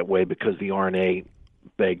out that way because the RNA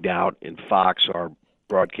begged out, and Fox, our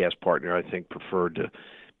broadcast partner, I think preferred to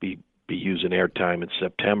be using airtime in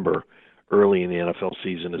September, early in the NFL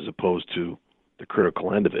season, as opposed to the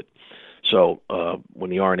critical end of it. So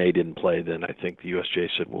when the RNA didn't play, then I think the USJ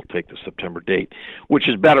said we'll take the September date, which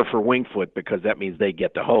is better for Winged Foot because that means they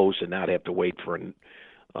get to host and not have to wait for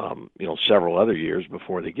several other years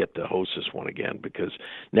before they get to host this one again. Because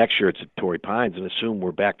next year it's at Torrey Pines, and assume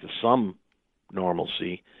we're back to some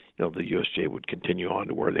normalcy. The USJ would continue on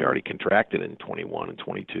to where they already contracted in 21 and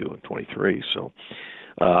 22 and 23. So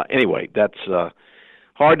anyway, that's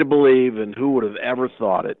hard to believe, and who would have ever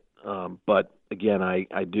thought it? But again, I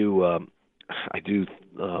do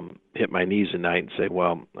hit my knees at night and say,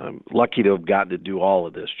 well, I'm lucky to have gotten to do all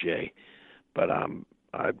of this, Jay, but I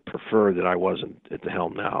prefer that I wasn't at the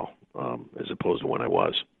helm now as opposed to when I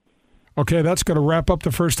was. Okay, that's going to wrap up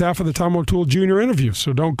the first half of the Tom O'Toole Jr. interview,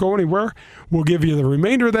 so don't go anywhere. We'll give you the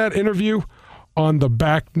remainder of that interview on the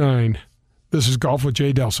back nine. This is Golf with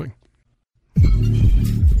Jay Delsing.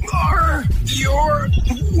 Are your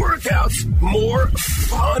workouts more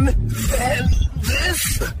fun than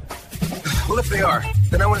this? Well, if they are,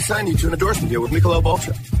 then I want to sign you to an endorsement deal with Michelob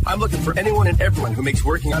Ultra. I'm looking for anyone and everyone who makes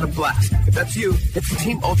working out a blast. If that's you, it's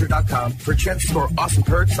TeamUltra.com for a chance to score awesome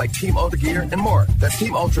perks like Team Ultra gear and more. That's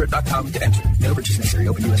TeamUltra.com to enter. No purchase necessary.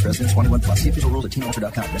 Open U.S. residents 21 plus. See official rules at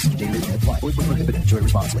TeamUltra.com. Message data rate may apply. Void where prohibited. Enjoy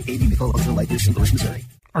responsibly. AB Michelob Ultra Light Beer, St. Louis, Missouri.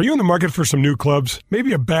 Are you in the market for some new clubs?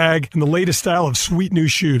 Maybe a bag and the latest style of sweet new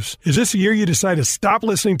shoes? Is this a year you decide to stop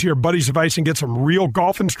listening to your buddy's advice and get some real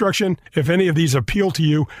golf instruction? If any of these appeal to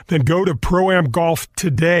you, then go to Pro-Am Golf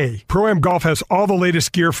today. Pro-Am Golf has all the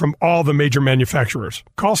latest gear from all the major manufacturers.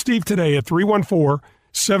 Call Steve today at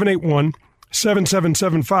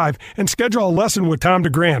 314-781-7775 and schedule a lesson with Tom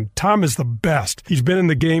DeGrand. Tom is the best. He's been in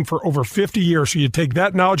the game for over 50 years, so you take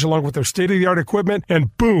that knowledge along with their state-of-the-art equipment,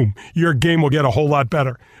 and boom, your game will get a whole lot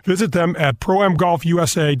better. Visit them at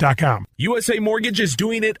ProAmGolfUSA.com. USA Mortgage is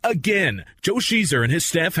doing it again. Joe Sheezer and his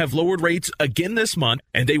staff have lowered rates again this month,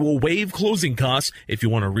 and they will waive closing costs if you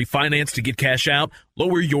want to refinance to get cash out,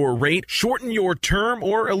 lower your rate, shorten your term,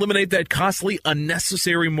 or eliminate that costly,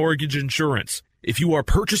 unnecessary mortgage insurance. If you are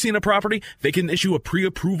purchasing a property, they can issue a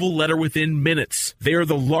pre-approval letter within minutes. They are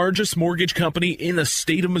the largest mortgage company in the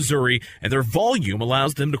state of Missouri, and their volume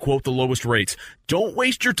allows them to quote the lowest rates. Don't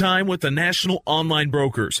waste your time with the national online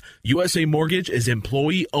brokers. USA Mortgage is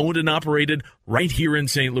employee-owned and operated right here in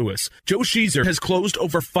St. Louis. Joe Sheezer has closed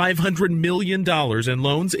over $500 million in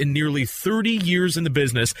loans in nearly 30 years in the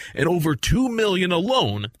business, and over $2 million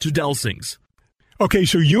alone to Delsing's. Okay,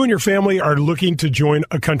 so you and your family are looking to join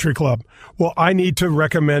a country club. Well, I need to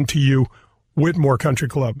recommend to you Whitmore Country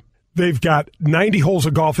Club. They've got 90 holes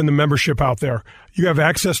of golf in the membership out there. You have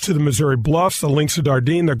access to the Missouri Bluffs, the Links of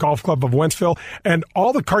Dardenne, the Golf Club of Wentzville, and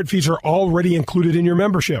all the cart fees are already included in your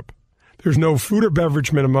membership. There's no food or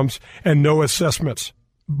beverage minimums and no assessments.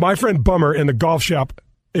 My friend Bummer in the golf shop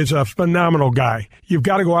is a phenomenal guy. You've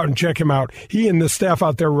got to go out and check him out. He and the staff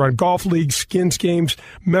out there run golf leagues, skins games,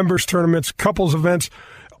 members tournaments, couples events,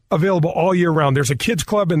 available all year round. There's a kids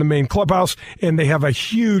club in the main clubhouse, and they have a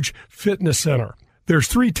huge fitness center. There's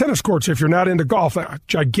 3 tennis courts if you're not into golf, a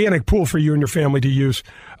gigantic pool for you and your family to use.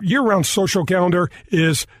 Year-round social calendar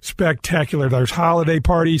is spectacular. There's holiday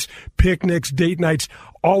parties, picnics, date nights,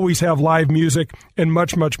 always have live music, and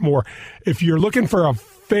much, much more. If you're looking for a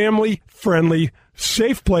family-friendly,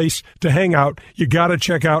 safe place to hang out, you got to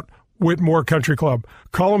check out Whitmore Country Club.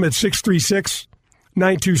 Call them at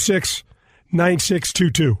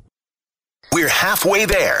 636-926-9622. We're halfway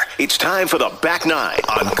there. It's time for the Back Nine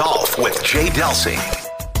on Golf with Jay Delsing.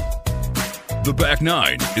 The Back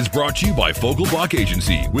Nine is brought to you by Fogelbach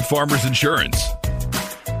Agency with Farmers Insurance.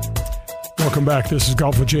 Welcome back. This is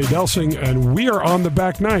Golf with Jay Delsing, and we are on the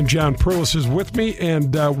Back Nine. John Perlis is with me,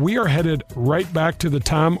 and we are headed right back to the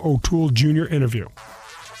Tom O'Toole Jr. interview.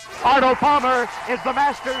 Arnold Palmer is the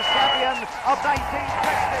Masters champion of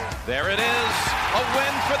 1960. There it is, a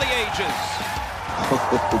win for the ages. Oh,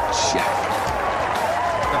 Jack.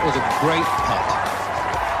 That was a great putt.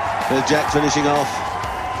 There's Jack finishing off,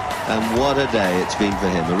 and what a day it's been for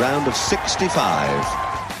him. A round of 65.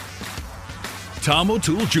 Tom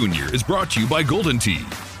O'Toole Jr. is brought to you by Golden Tee.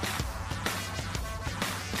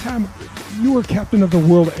 Tom, you were captain of the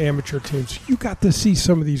World Amateur Team, so you got to see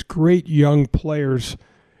some of these great young players,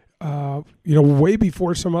 way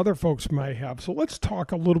before some other folks might have. So let's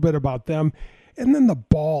talk a little bit about them. And then the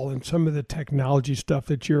ball and some of the technology stuff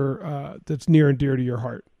that that's near and dear to your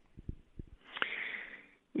heart.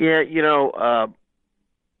 Yeah, as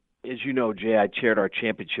you know, Jay, I chaired our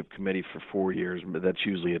championship committee for 4 years, but that's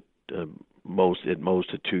usually at most a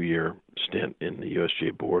 2-year stint in the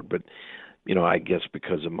USGA board. But I guess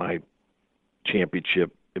because of my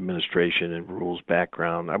championship administration and rules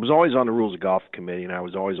background, I was always on the Rules of Golf committee, and I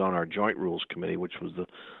was always on our joint rules committee, which was the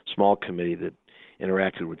small committee that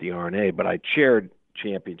interacted with the RNA, but I chaired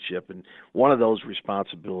championship, and one of those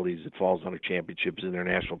responsibilities that falls under championship is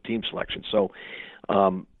international team selection. So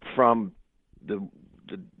from the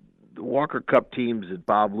Walker Cup teams that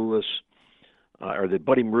Bob Lewis, or that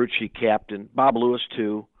Buddy Marucci captain, Bob Lewis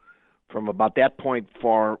too, from about that point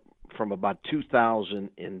from about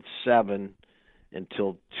 2007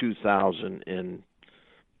 until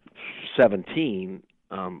 2017,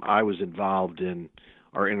 I was involved in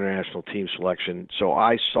our international team selection. So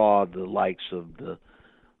I saw the likes of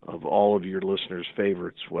all of your listeners'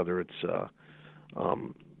 favorites, whether it's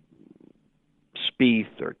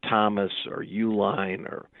Spieth or Thomas or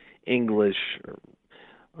Uline or English or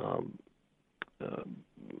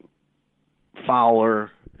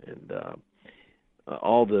Fowler, and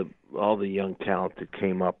all the young talent that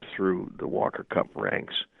came up through the Walker Cup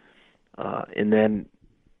ranks. And then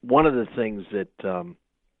one of the things that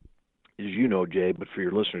as you know, Jay, but for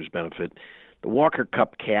your listeners' benefit, the Walker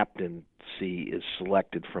Cup captaincy is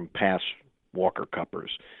selected from past Walker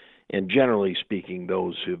Cuppers, and generally speaking,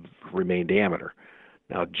 those who've remained amateur.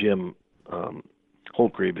 Now, Jim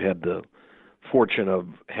Holtgreave had the fortune of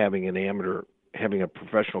having a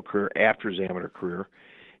professional career after his amateur career,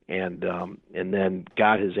 and then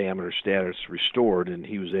got his amateur status restored, and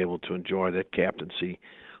he was able to enjoy that captaincy.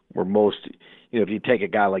 Where most, if you take a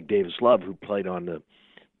guy like Davis Love, who played on the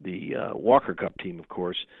Walker Cup team, of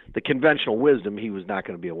course, the conventional wisdom, he was not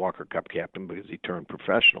going to be a Walker Cup captain because he turned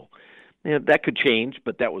professional. That could change,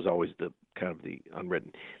 but that was always the kind of the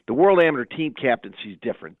unwritten. The World Amateur Team captaincy is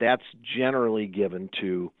different. That's generally given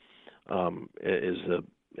to as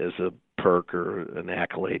a perk or an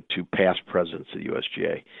accolade to past presidents of the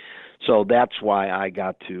USGA. So that's why I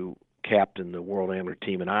got to captain the World Amateur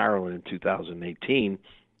Team in Ireland in 2018.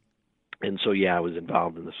 And so, I was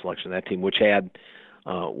involved in the selection of that team, which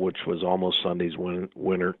was almost Sunday's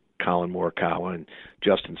winner, Colin Morikawa, and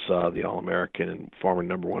Justin Suh, the All-American and former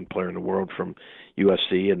number one player in the world from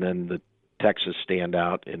USC, and then the Texas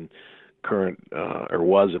standout and current, or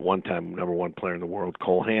was at one time number one player in the world,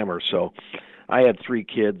 Cole Hammer. So I had 3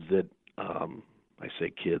 kids that, I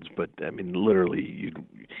say kids, but I mean literally,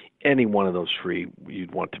 any one of those 3,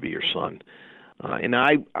 you'd want to be your son. And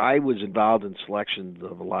I was involved in selections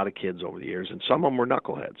of a lot of kids over the years, and some of them were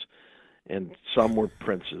knuckleheads. And some were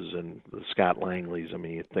princes, and the Scott Langleys. I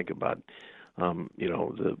mean, you think about,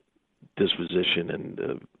 the disposition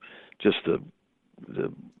and just the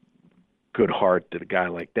good heart that a guy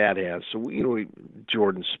like that has. So,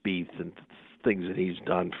 Jordan Spieth and things that he's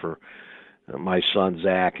done for my son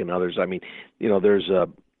Zach and others. I mean, there's a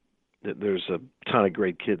ton of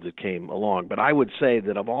great kids that came along. But I would say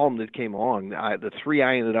that of all of them that came along, the three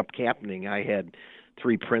I ended up captaining, I had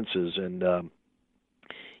three princes. And,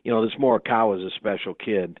 this Morikawa is a special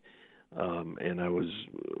kid. And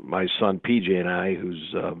my son PJ and I,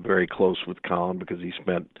 who's very close with Colin because he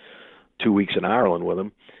spent 2 weeks in Ireland with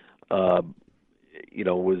him,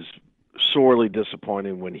 was sorely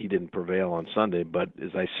disappointed when he didn't prevail on Sunday. But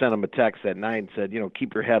as I sent him a text that night and said,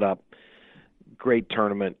 keep your head up. Great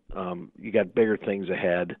tournament. You got bigger things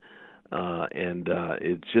ahead. And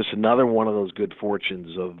it's just another one of those good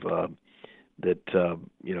fortunes of that,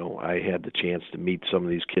 I had the chance to meet some of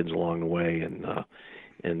these kids along the way.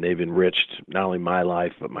 And they've enriched not only my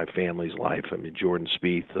life, but my family's life. I mean, Jordan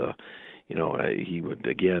Spieth, he would,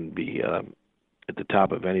 again, be at the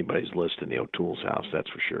top of anybody's list in the O'Toole's house, that's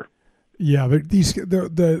for sure. Yeah,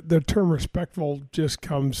 the term respectful just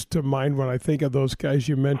comes to mind when I think of those guys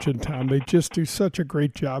you mentioned, Tom. They just do such a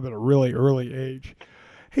great job at a really early age.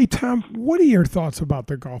 Hey, Tom, what are your thoughts about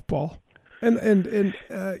the golf ball? And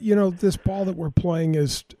this ball that we're playing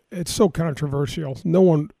it's so controversial. No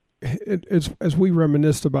one, as we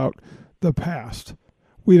reminisced about the past,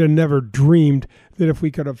 we'd have never dreamed that if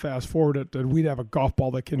we could have fast forwarded, that we'd have a golf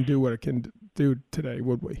ball that can do what it can do today,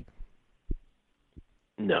 would we?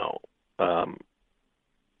 No.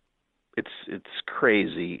 It's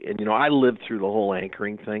crazy. And, I lived through the whole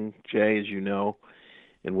anchoring thing, Jay, as you know,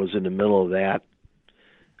 and was in the middle of that.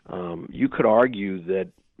 You could argue that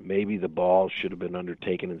maybe the ball should have been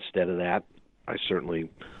undertaken instead of that. I certainly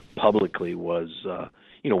publicly was,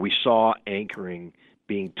 we saw anchoring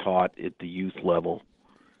being taught at the youth level.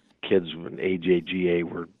 Kids when AJGA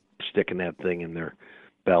were sticking that thing in their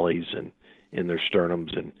bellies and in their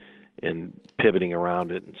sternums and pivoting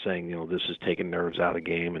around it and saying, this is taking nerves out of the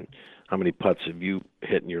game. And how many putts have you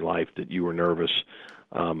hit in your life that you were nervous?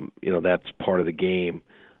 That's part of the game.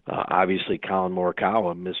 Obviously, Colin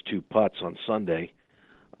Morikawa missed 2 putts on Sunday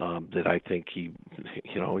that I think he's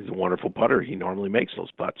a wonderful putter. He normally makes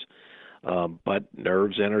those putts. But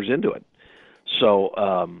nerves enters into it. So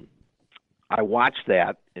I watched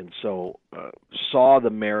that and so saw the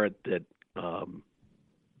merit that,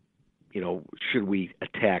 should we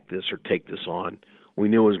attack this or take this on? We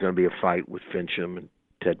knew it was going to be a fight with Fincham and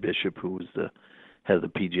Ted Bishop, who was the head of the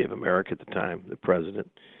PGA of America at the time, the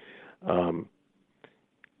president.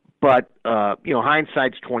 But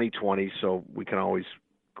hindsight's 20/20, so we can always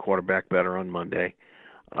quarterback better on Monday.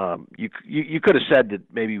 You could have said that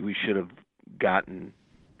maybe we should have gotten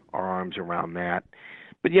our arms around that.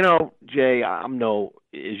 But, Jay, as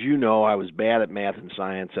you know, I was bad at math and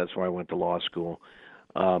science. That's why I went to law school.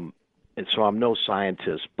 And so I'm no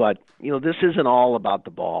scientist. But, this isn't all about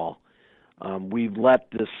the ball. We've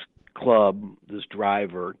let this club, this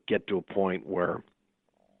driver, get to a point where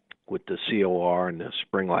with the COR and the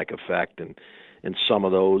spring-like effect and some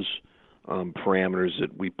of those parameters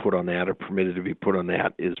that we put on that or permitted to be put on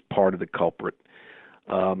that is part of the culprit.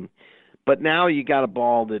 But now you got a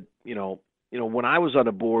ball that, when I was on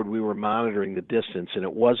the board, we were monitoring the distance, and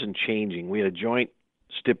it wasn't changing. We had a joint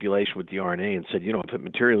stipulation with the RNA and said, if it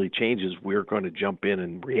materially changes, we're going to jump in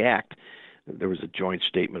and react. There was a joint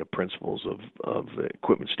statement of principles of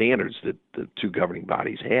equipment standards that the two governing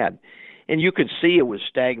bodies had. And you could see it was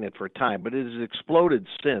stagnant for a time, but it has exploded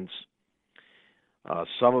since.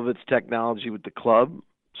 Some of it's technology with the club.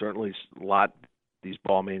 Certainly a lot, these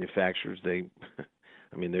ball manufacturers, they've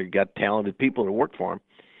got talented people that work for them.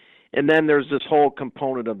 And then there's this whole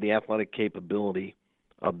component of the athletic capability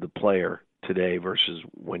of the player today versus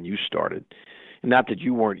when you started. Not that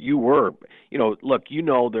you weren't, you were. Look,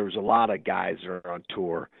 there's a lot of guys that are on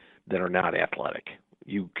tour that are not athletic.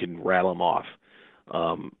 You can rattle them off.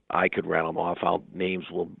 I could rattle them off. Names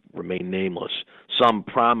will remain nameless. Some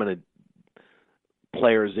prominent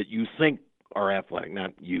players that you think are athletic,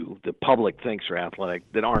 not you, the public thinks are athletic,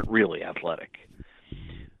 that aren't really athletic.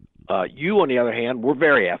 You, on the other hand, were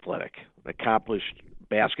very athletic, accomplished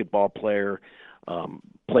basketball player,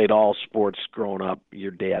 played all sports growing up.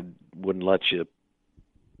 Your dad wouldn't let you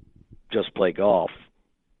just play golf.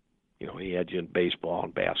 He had you in baseball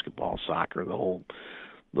and basketball, soccer, the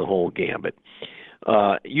whole gambit.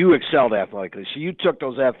 You excelled athletically, so you took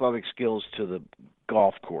those athletic skills to the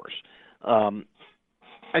golf course.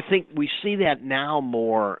 I think we see that now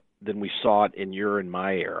more than we saw it in your and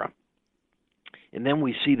my era. And then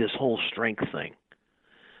we see this whole strength thing.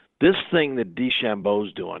 This thing that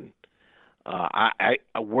DeChambeau's doing,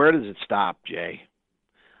 where does it stop, Jay?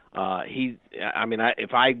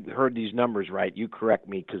 If I heard these numbers right, you correct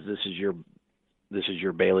me because this is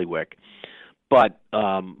your bailiwick. but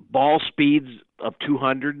ball speeds of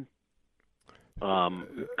 200,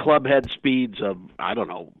 club head speeds of, I don't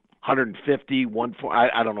know, 150, 140.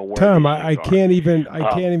 I don't know where. Tom, I can't even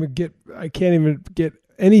get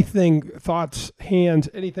anything, thoughts, hands,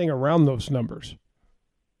 anything around those numbers.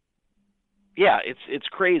 Yeah, it's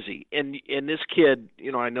crazy. And this kid,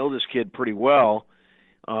 I know this kid pretty well.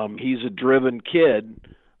 He's a driven kid.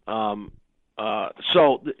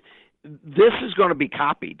 So this is going to be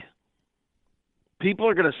copied. People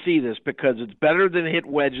are going to see this because it's better than hit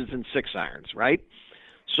wedges and 6-irons, right?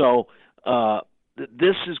 So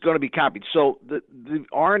this is going to be copied. So the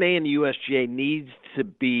RNA and the USGA needs to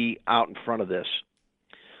be out in front of this.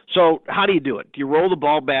 So how do you do it? Do you roll the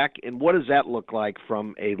ball back, and what does that look like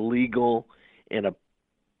from a legal and a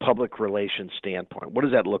public relations standpoint? What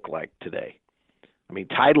does that look like today? I mean,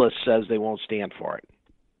 Titleist says they won't stand for it.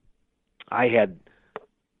 I had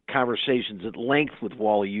conversations at length with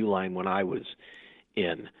Wally Uline when I was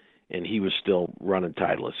in, and he was still running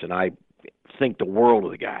Titleist, and I think the world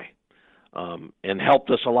of the guy, and helped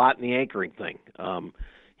us a lot in the anchoring thing.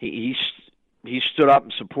 He stood up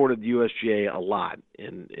and supported the USGA a lot,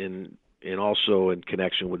 and also in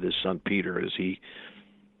connection with his son Peter, as he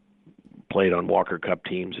played on Walker Cup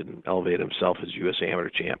teams and elevated himself as U.S. amateur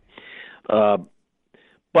champ.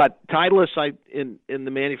 But Titleist in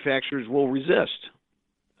the manufacturers will resist.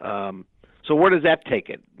 So where does that take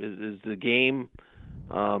it? Is the game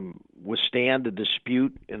withstand a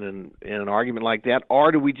dispute in an argument like that,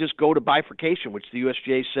 or do we just go to bifurcation, which the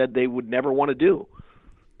USGA said they would never want to do?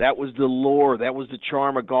 That was the lure, that was the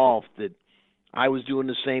charm of golf, that I was doing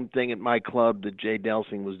the same thing at my club that Jay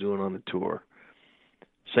Delsing was doing on the tour.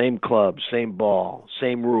 Same club, same ball,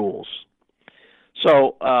 same rules.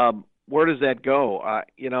 So where does that go?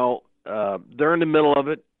 They're in the middle of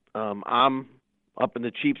it. I'm up in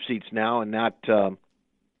the cheap seats now, and not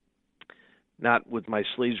with my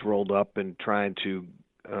sleeves rolled up and trying to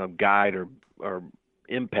guide or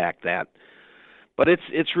impact that. But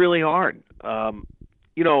it's really hard.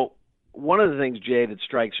 One of the things, Jay, that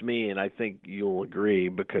strikes me, and I think you'll agree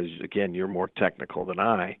because, again, you're more technical than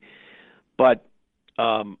I, but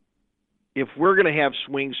if we're going to have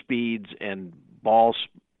swing speeds and ball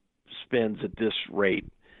spins at this rate,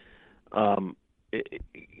 how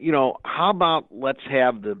about let's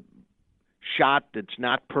have the shot that's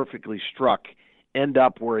not perfectly struck end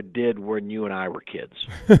up where it did when you and I were kids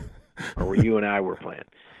or when you and I were playing.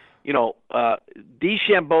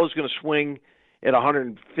 DeChambeau's going to swing at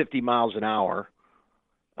 150 miles an hour.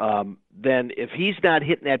 Then if he's not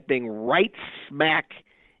hitting that thing right smack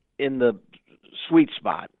in the sweet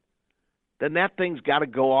spot, then that thing's got to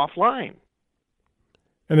go offline.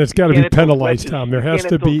 And it's got to be penalized, Tom. There has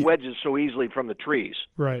to be wedges so easily from the trees.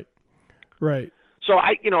 Right. So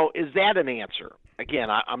is that an answer? Again,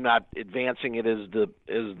 I'm not advancing it as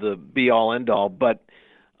the be all end all, but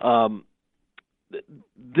what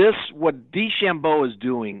DeChambeau is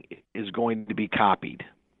doing is going to be copied.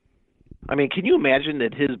 I mean, can you imagine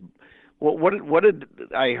that what did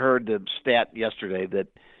I heard the stat yesterday that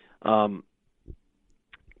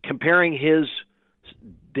comparing his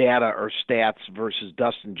data or stats versus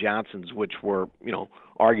Dustin Johnson's, which were,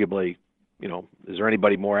 arguably, is there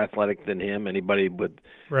anybody more athletic than him? Anybody with,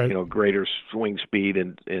 greater swing speed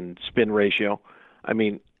and spin ratio? I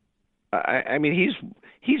mean,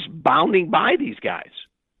 he's bounding by these guys.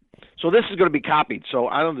 So this is going to be copied. So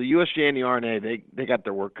I don't know, the USGA and the RNA, they got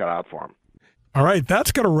their work cut out for them. All right,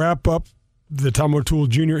 that's going to wrap up the Tom O'Toole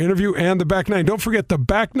Jr. interview and the Back Nine. Don't forget, the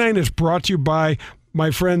Back Nine is brought to you by my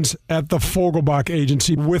friends at the Fogelbach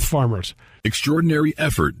Agency with Farmers. Extraordinary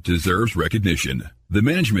effort deserves recognition. The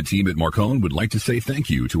management team at Marcone would like to say thank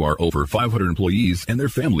you to our over 500 employees and their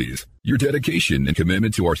families. Your dedication and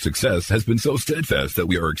commitment to our success has been so steadfast that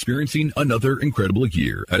we are experiencing another incredible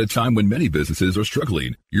year at a time when many businesses are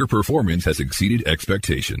struggling. Your performance has exceeded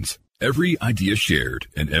expectations. Every idea shared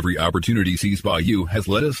and every opportunity seized by you has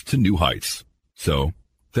led us to new heights. So,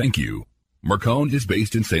 thank you. Marcone is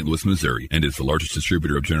based in St. Louis, Missouri, and is the largest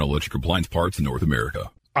distributor of General Electric appliance parts in North America.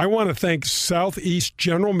 I want to thank Southeast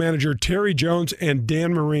General Manager Terry Jones and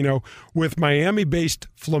Dan Marino with Miami-based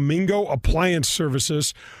Flamingo Appliance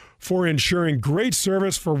Services for ensuring great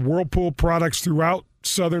service for Whirlpool products throughout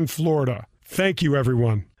Southern Florida. Thank you,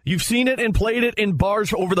 everyone. You've seen it and played it in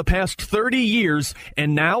bars over the past 30 years,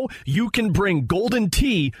 and now you can bring Golden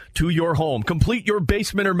Tee to your home. Complete your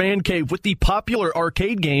basement or man cave with the popular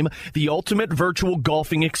arcade game, the ultimate virtual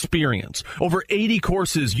golfing experience. Over 80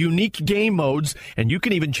 courses, unique game modes, and you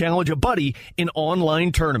can even challenge a buddy in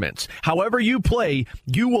online tournaments. However you play,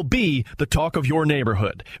 you will be the talk of your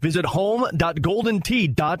neighborhood. Visit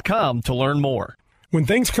home.goldentee.com to learn more. When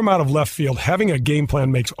things come out of left field, having a game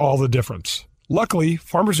plan makes all the difference. Luckily,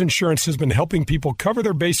 Farmers Insurance has been helping people cover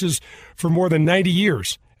their bases for more than 90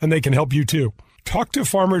 years, and they can help you too. Talk to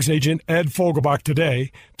Farmers Agent Ed Fogelbach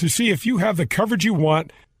today to see if you have the coverage you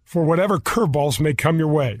want for whatever curveballs may come your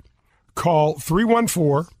way. Call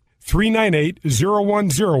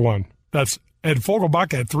 314-398-0101. That's Ed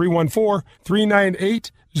Fogelbach at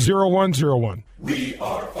 314-398-0101. We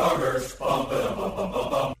are Farmers. Bum, ba-dum, bum, bum, bum,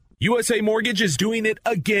 bum. USA Mortgage is doing it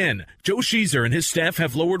again. Joe Sheezer and his staff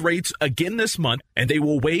have lowered rates again this month, and they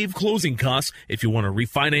will waive closing costs if you want to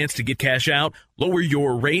refinance to get cash out, lower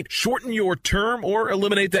your rate, shorten your term, or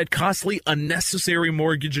eliminate that costly, unnecessary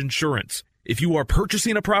mortgage insurance. If you are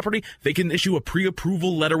purchasing a property, they can issue a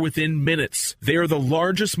pre-approval letter within minutes. They are the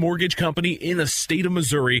largest mortgage company in the state of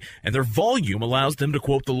Missouri, and their volume allows them to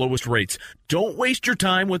quote the lowest rates. Don't waste your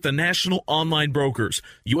time with the national online brokers.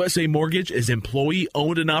 USA Mortgage is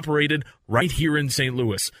employee-owned and operated right here in St.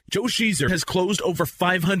 Louis. Joe Sheezer has closed over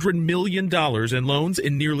 $500 million in loans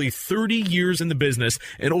in nearly 30 years in the business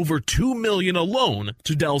and over $2 million alone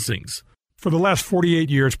to Delsings. For the last 48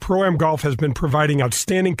 years, Pro-Am Golf has been providing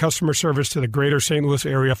outstanding customer service to the greater St. Louis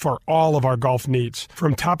area for all of our golf needs.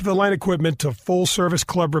 From top-of-the-line equipment to full-service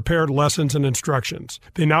club repair, lessons, and instructions.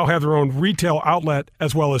 They now have their own retail outlet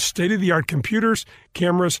as well as state-of-the-art computers,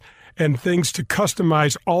 cameras, and things to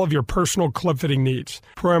customize all of your personal club fitting needs.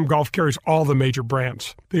 Pro-Am Golf carries all the major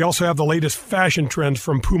brands. They also have the latest fashion trends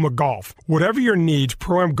from Puma Golf. Whatever your needs,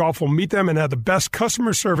 Pro-Am Golf will meet them and have the best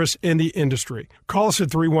customer service in the industry. Call us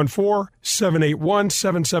at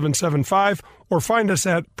 314-781-7775 or find us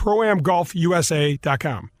at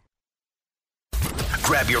proamgolfusa.com.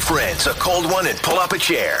 Grab your friends, a cold one, and pull up a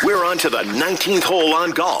chair. We're on to the 19th hole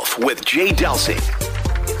on golf with Jay Delsing.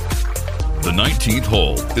 The 19th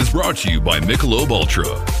hole is brought to you by Michelob Ultra.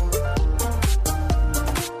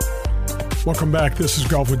 Welcome back. This is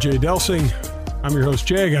Golf with Jay Delsing. I'm your host,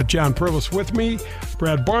 Jay. I got John Purvis with me.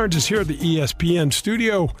 Brad Barnes is here at the ESPN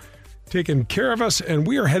studio taking care of us, and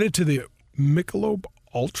we are headed to the Michelob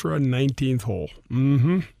Ultra 19th hole.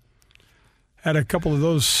 Had a couple of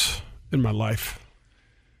those in my life.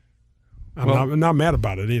 I'm not mad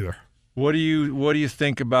about it either. What do you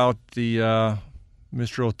think about the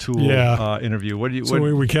Mr. O'Toole interview?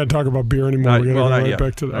 We can't talk about beer anymore. We're going to go right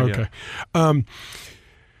back to that. Okay.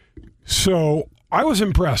 So I was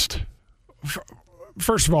impressed.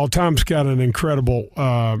 First of all, Tom's got an incredible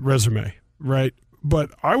resume, right?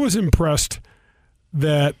 But I was impressed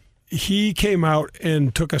that he came out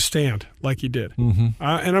and took a stand like he did. And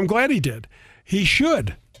I'm glad he did. He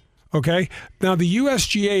should. Okay. Now the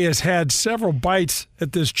USGA has had several bites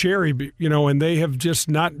at this cherry, and they have just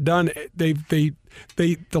not done. The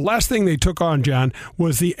last thing they took on, John,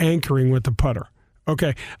 was the anchoring with the putter.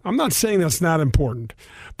 Okay. I'm not saying that's not important,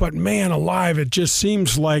 but man alive, it just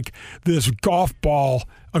seems like this golf ball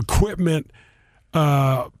equipment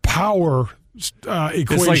power equation.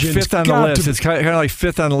 It's like fifth on the list. It's kind of like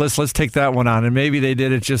fifth on the list. Let's take that one on. And maybe they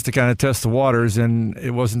did it just to kind of test the waters, and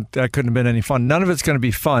that couldn't have been any fun. None of it's going to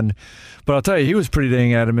be fun. But I'll tell you, he was pretty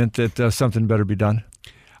dang adamant that something better be done.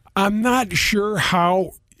 I'm not sure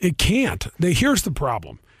how it can't. Here's the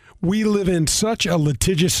problem. We live in such a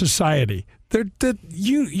litigious society.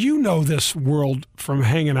 You know this world from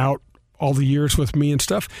hanging out all the years with me and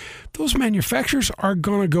stuff. Those manufacturers are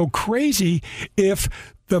going to go crazy if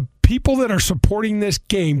the people that are supporting this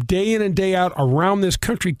game day in and day out around this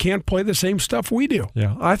country can't play the same stuff we do.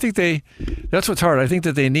 Yeah, I think that's what's hard. I think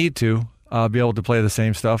that they need to be able to play the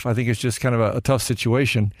same stuff. I think it's just kind of a tough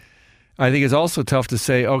situation. I think it's also tough to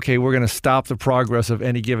say, okay, we're going to stop the progress of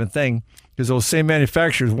any given thing, because those same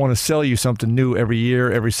manufacturers want to sell you something new every year,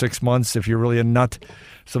 every 6 months, if you're really a nut,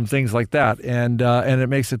 some things like that, and it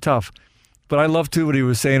makes it tough. But I love, too, what he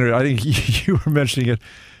was saying. I think you were mentioning it.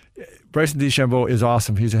 Bryson DeChambeau is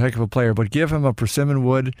awesome. He's a heck of a player. But give him a persimmon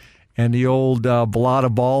wood and the old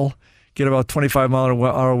Balata ball, get about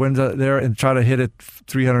 25-mile-an-hour winds out there, and try to hit it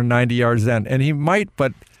 390 yards then. And he might,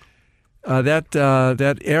 but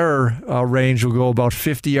that error range will go about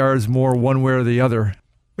 50 yards more one way or the other.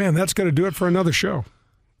 Man, that's going to do it for another show.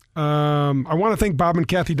 I want to thank Bob and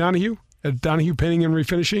Kathy Donahue at Donahue Painting and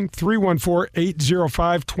Refinishing,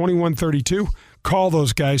 314-805-2132. Call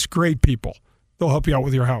those guys. Great people. They'll help you out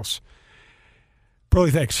with your house.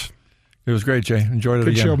 Burley, thanks. It was great, Jay. Enjoyed it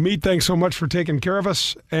again. Good show. Mead, thanks so much for taking care of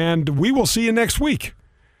us, and we will see you next week.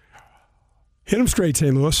 Hit them straight,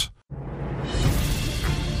 St. Louis.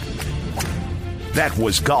 That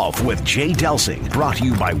was Golf with Jay Delsing, brought to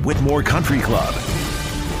you by Whitmore Country Club.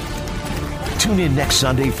 Tune in next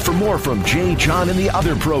Sunday for more from Jay, John, and the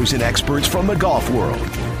other pros and experts from the golf world.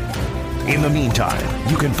 In the meantime,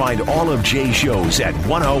 you can find all of Jay's shows at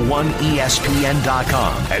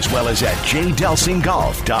 101ESPN.com as well as at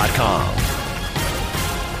jdelsinggolf.com.